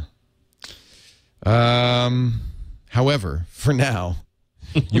talk. Yeah. However, for now,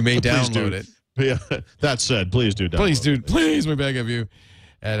 you may download it. Yeah. That said, please do download. Please, we beg of you.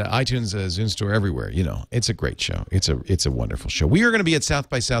 At iTunes, Zune Store, everywhere. It's a great show. It's a wonderful show. We are going to be at South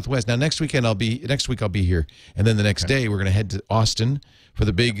by Southwest. Now, next week I'll be here, and then the next day we're going to head to Austin for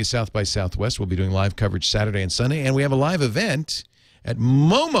the big South by Southwest. We'll be doing live coverage Saturday and Sunday, and we have a live event at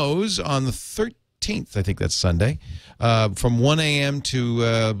Momo's on the 13th. I think that's Sunday, from 1 a.m.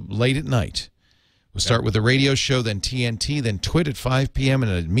 to late at night. We'll start with a radio show, then TNT, then TWiT at 5 p.m.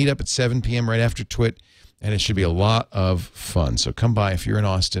 and a meetup at 7 p.m. right after TWiT. And it should be a lot of fun. So come by if you're in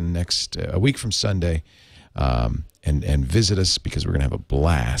Austin a week from Sunday, and visit us because we're going to have a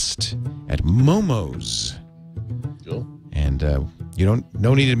blast at Momo's. Cool. And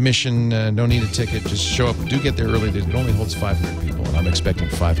no need admission, no need a ticket. Just show up. Do get there early. It only holds 500 people, and I'm expecting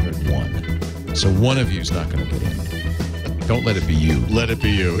 501. So one of you is not going to get in. Don't let it be you. Let it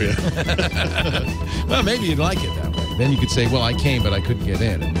be you, yeah. Well, maybe you'd like it that way. Then you could say, well, I came, but I couldn't get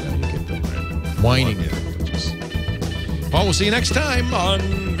in. And you get the whining. Paul, we'll see you next time on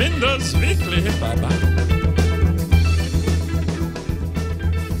Windows Weekly. Bye-bye.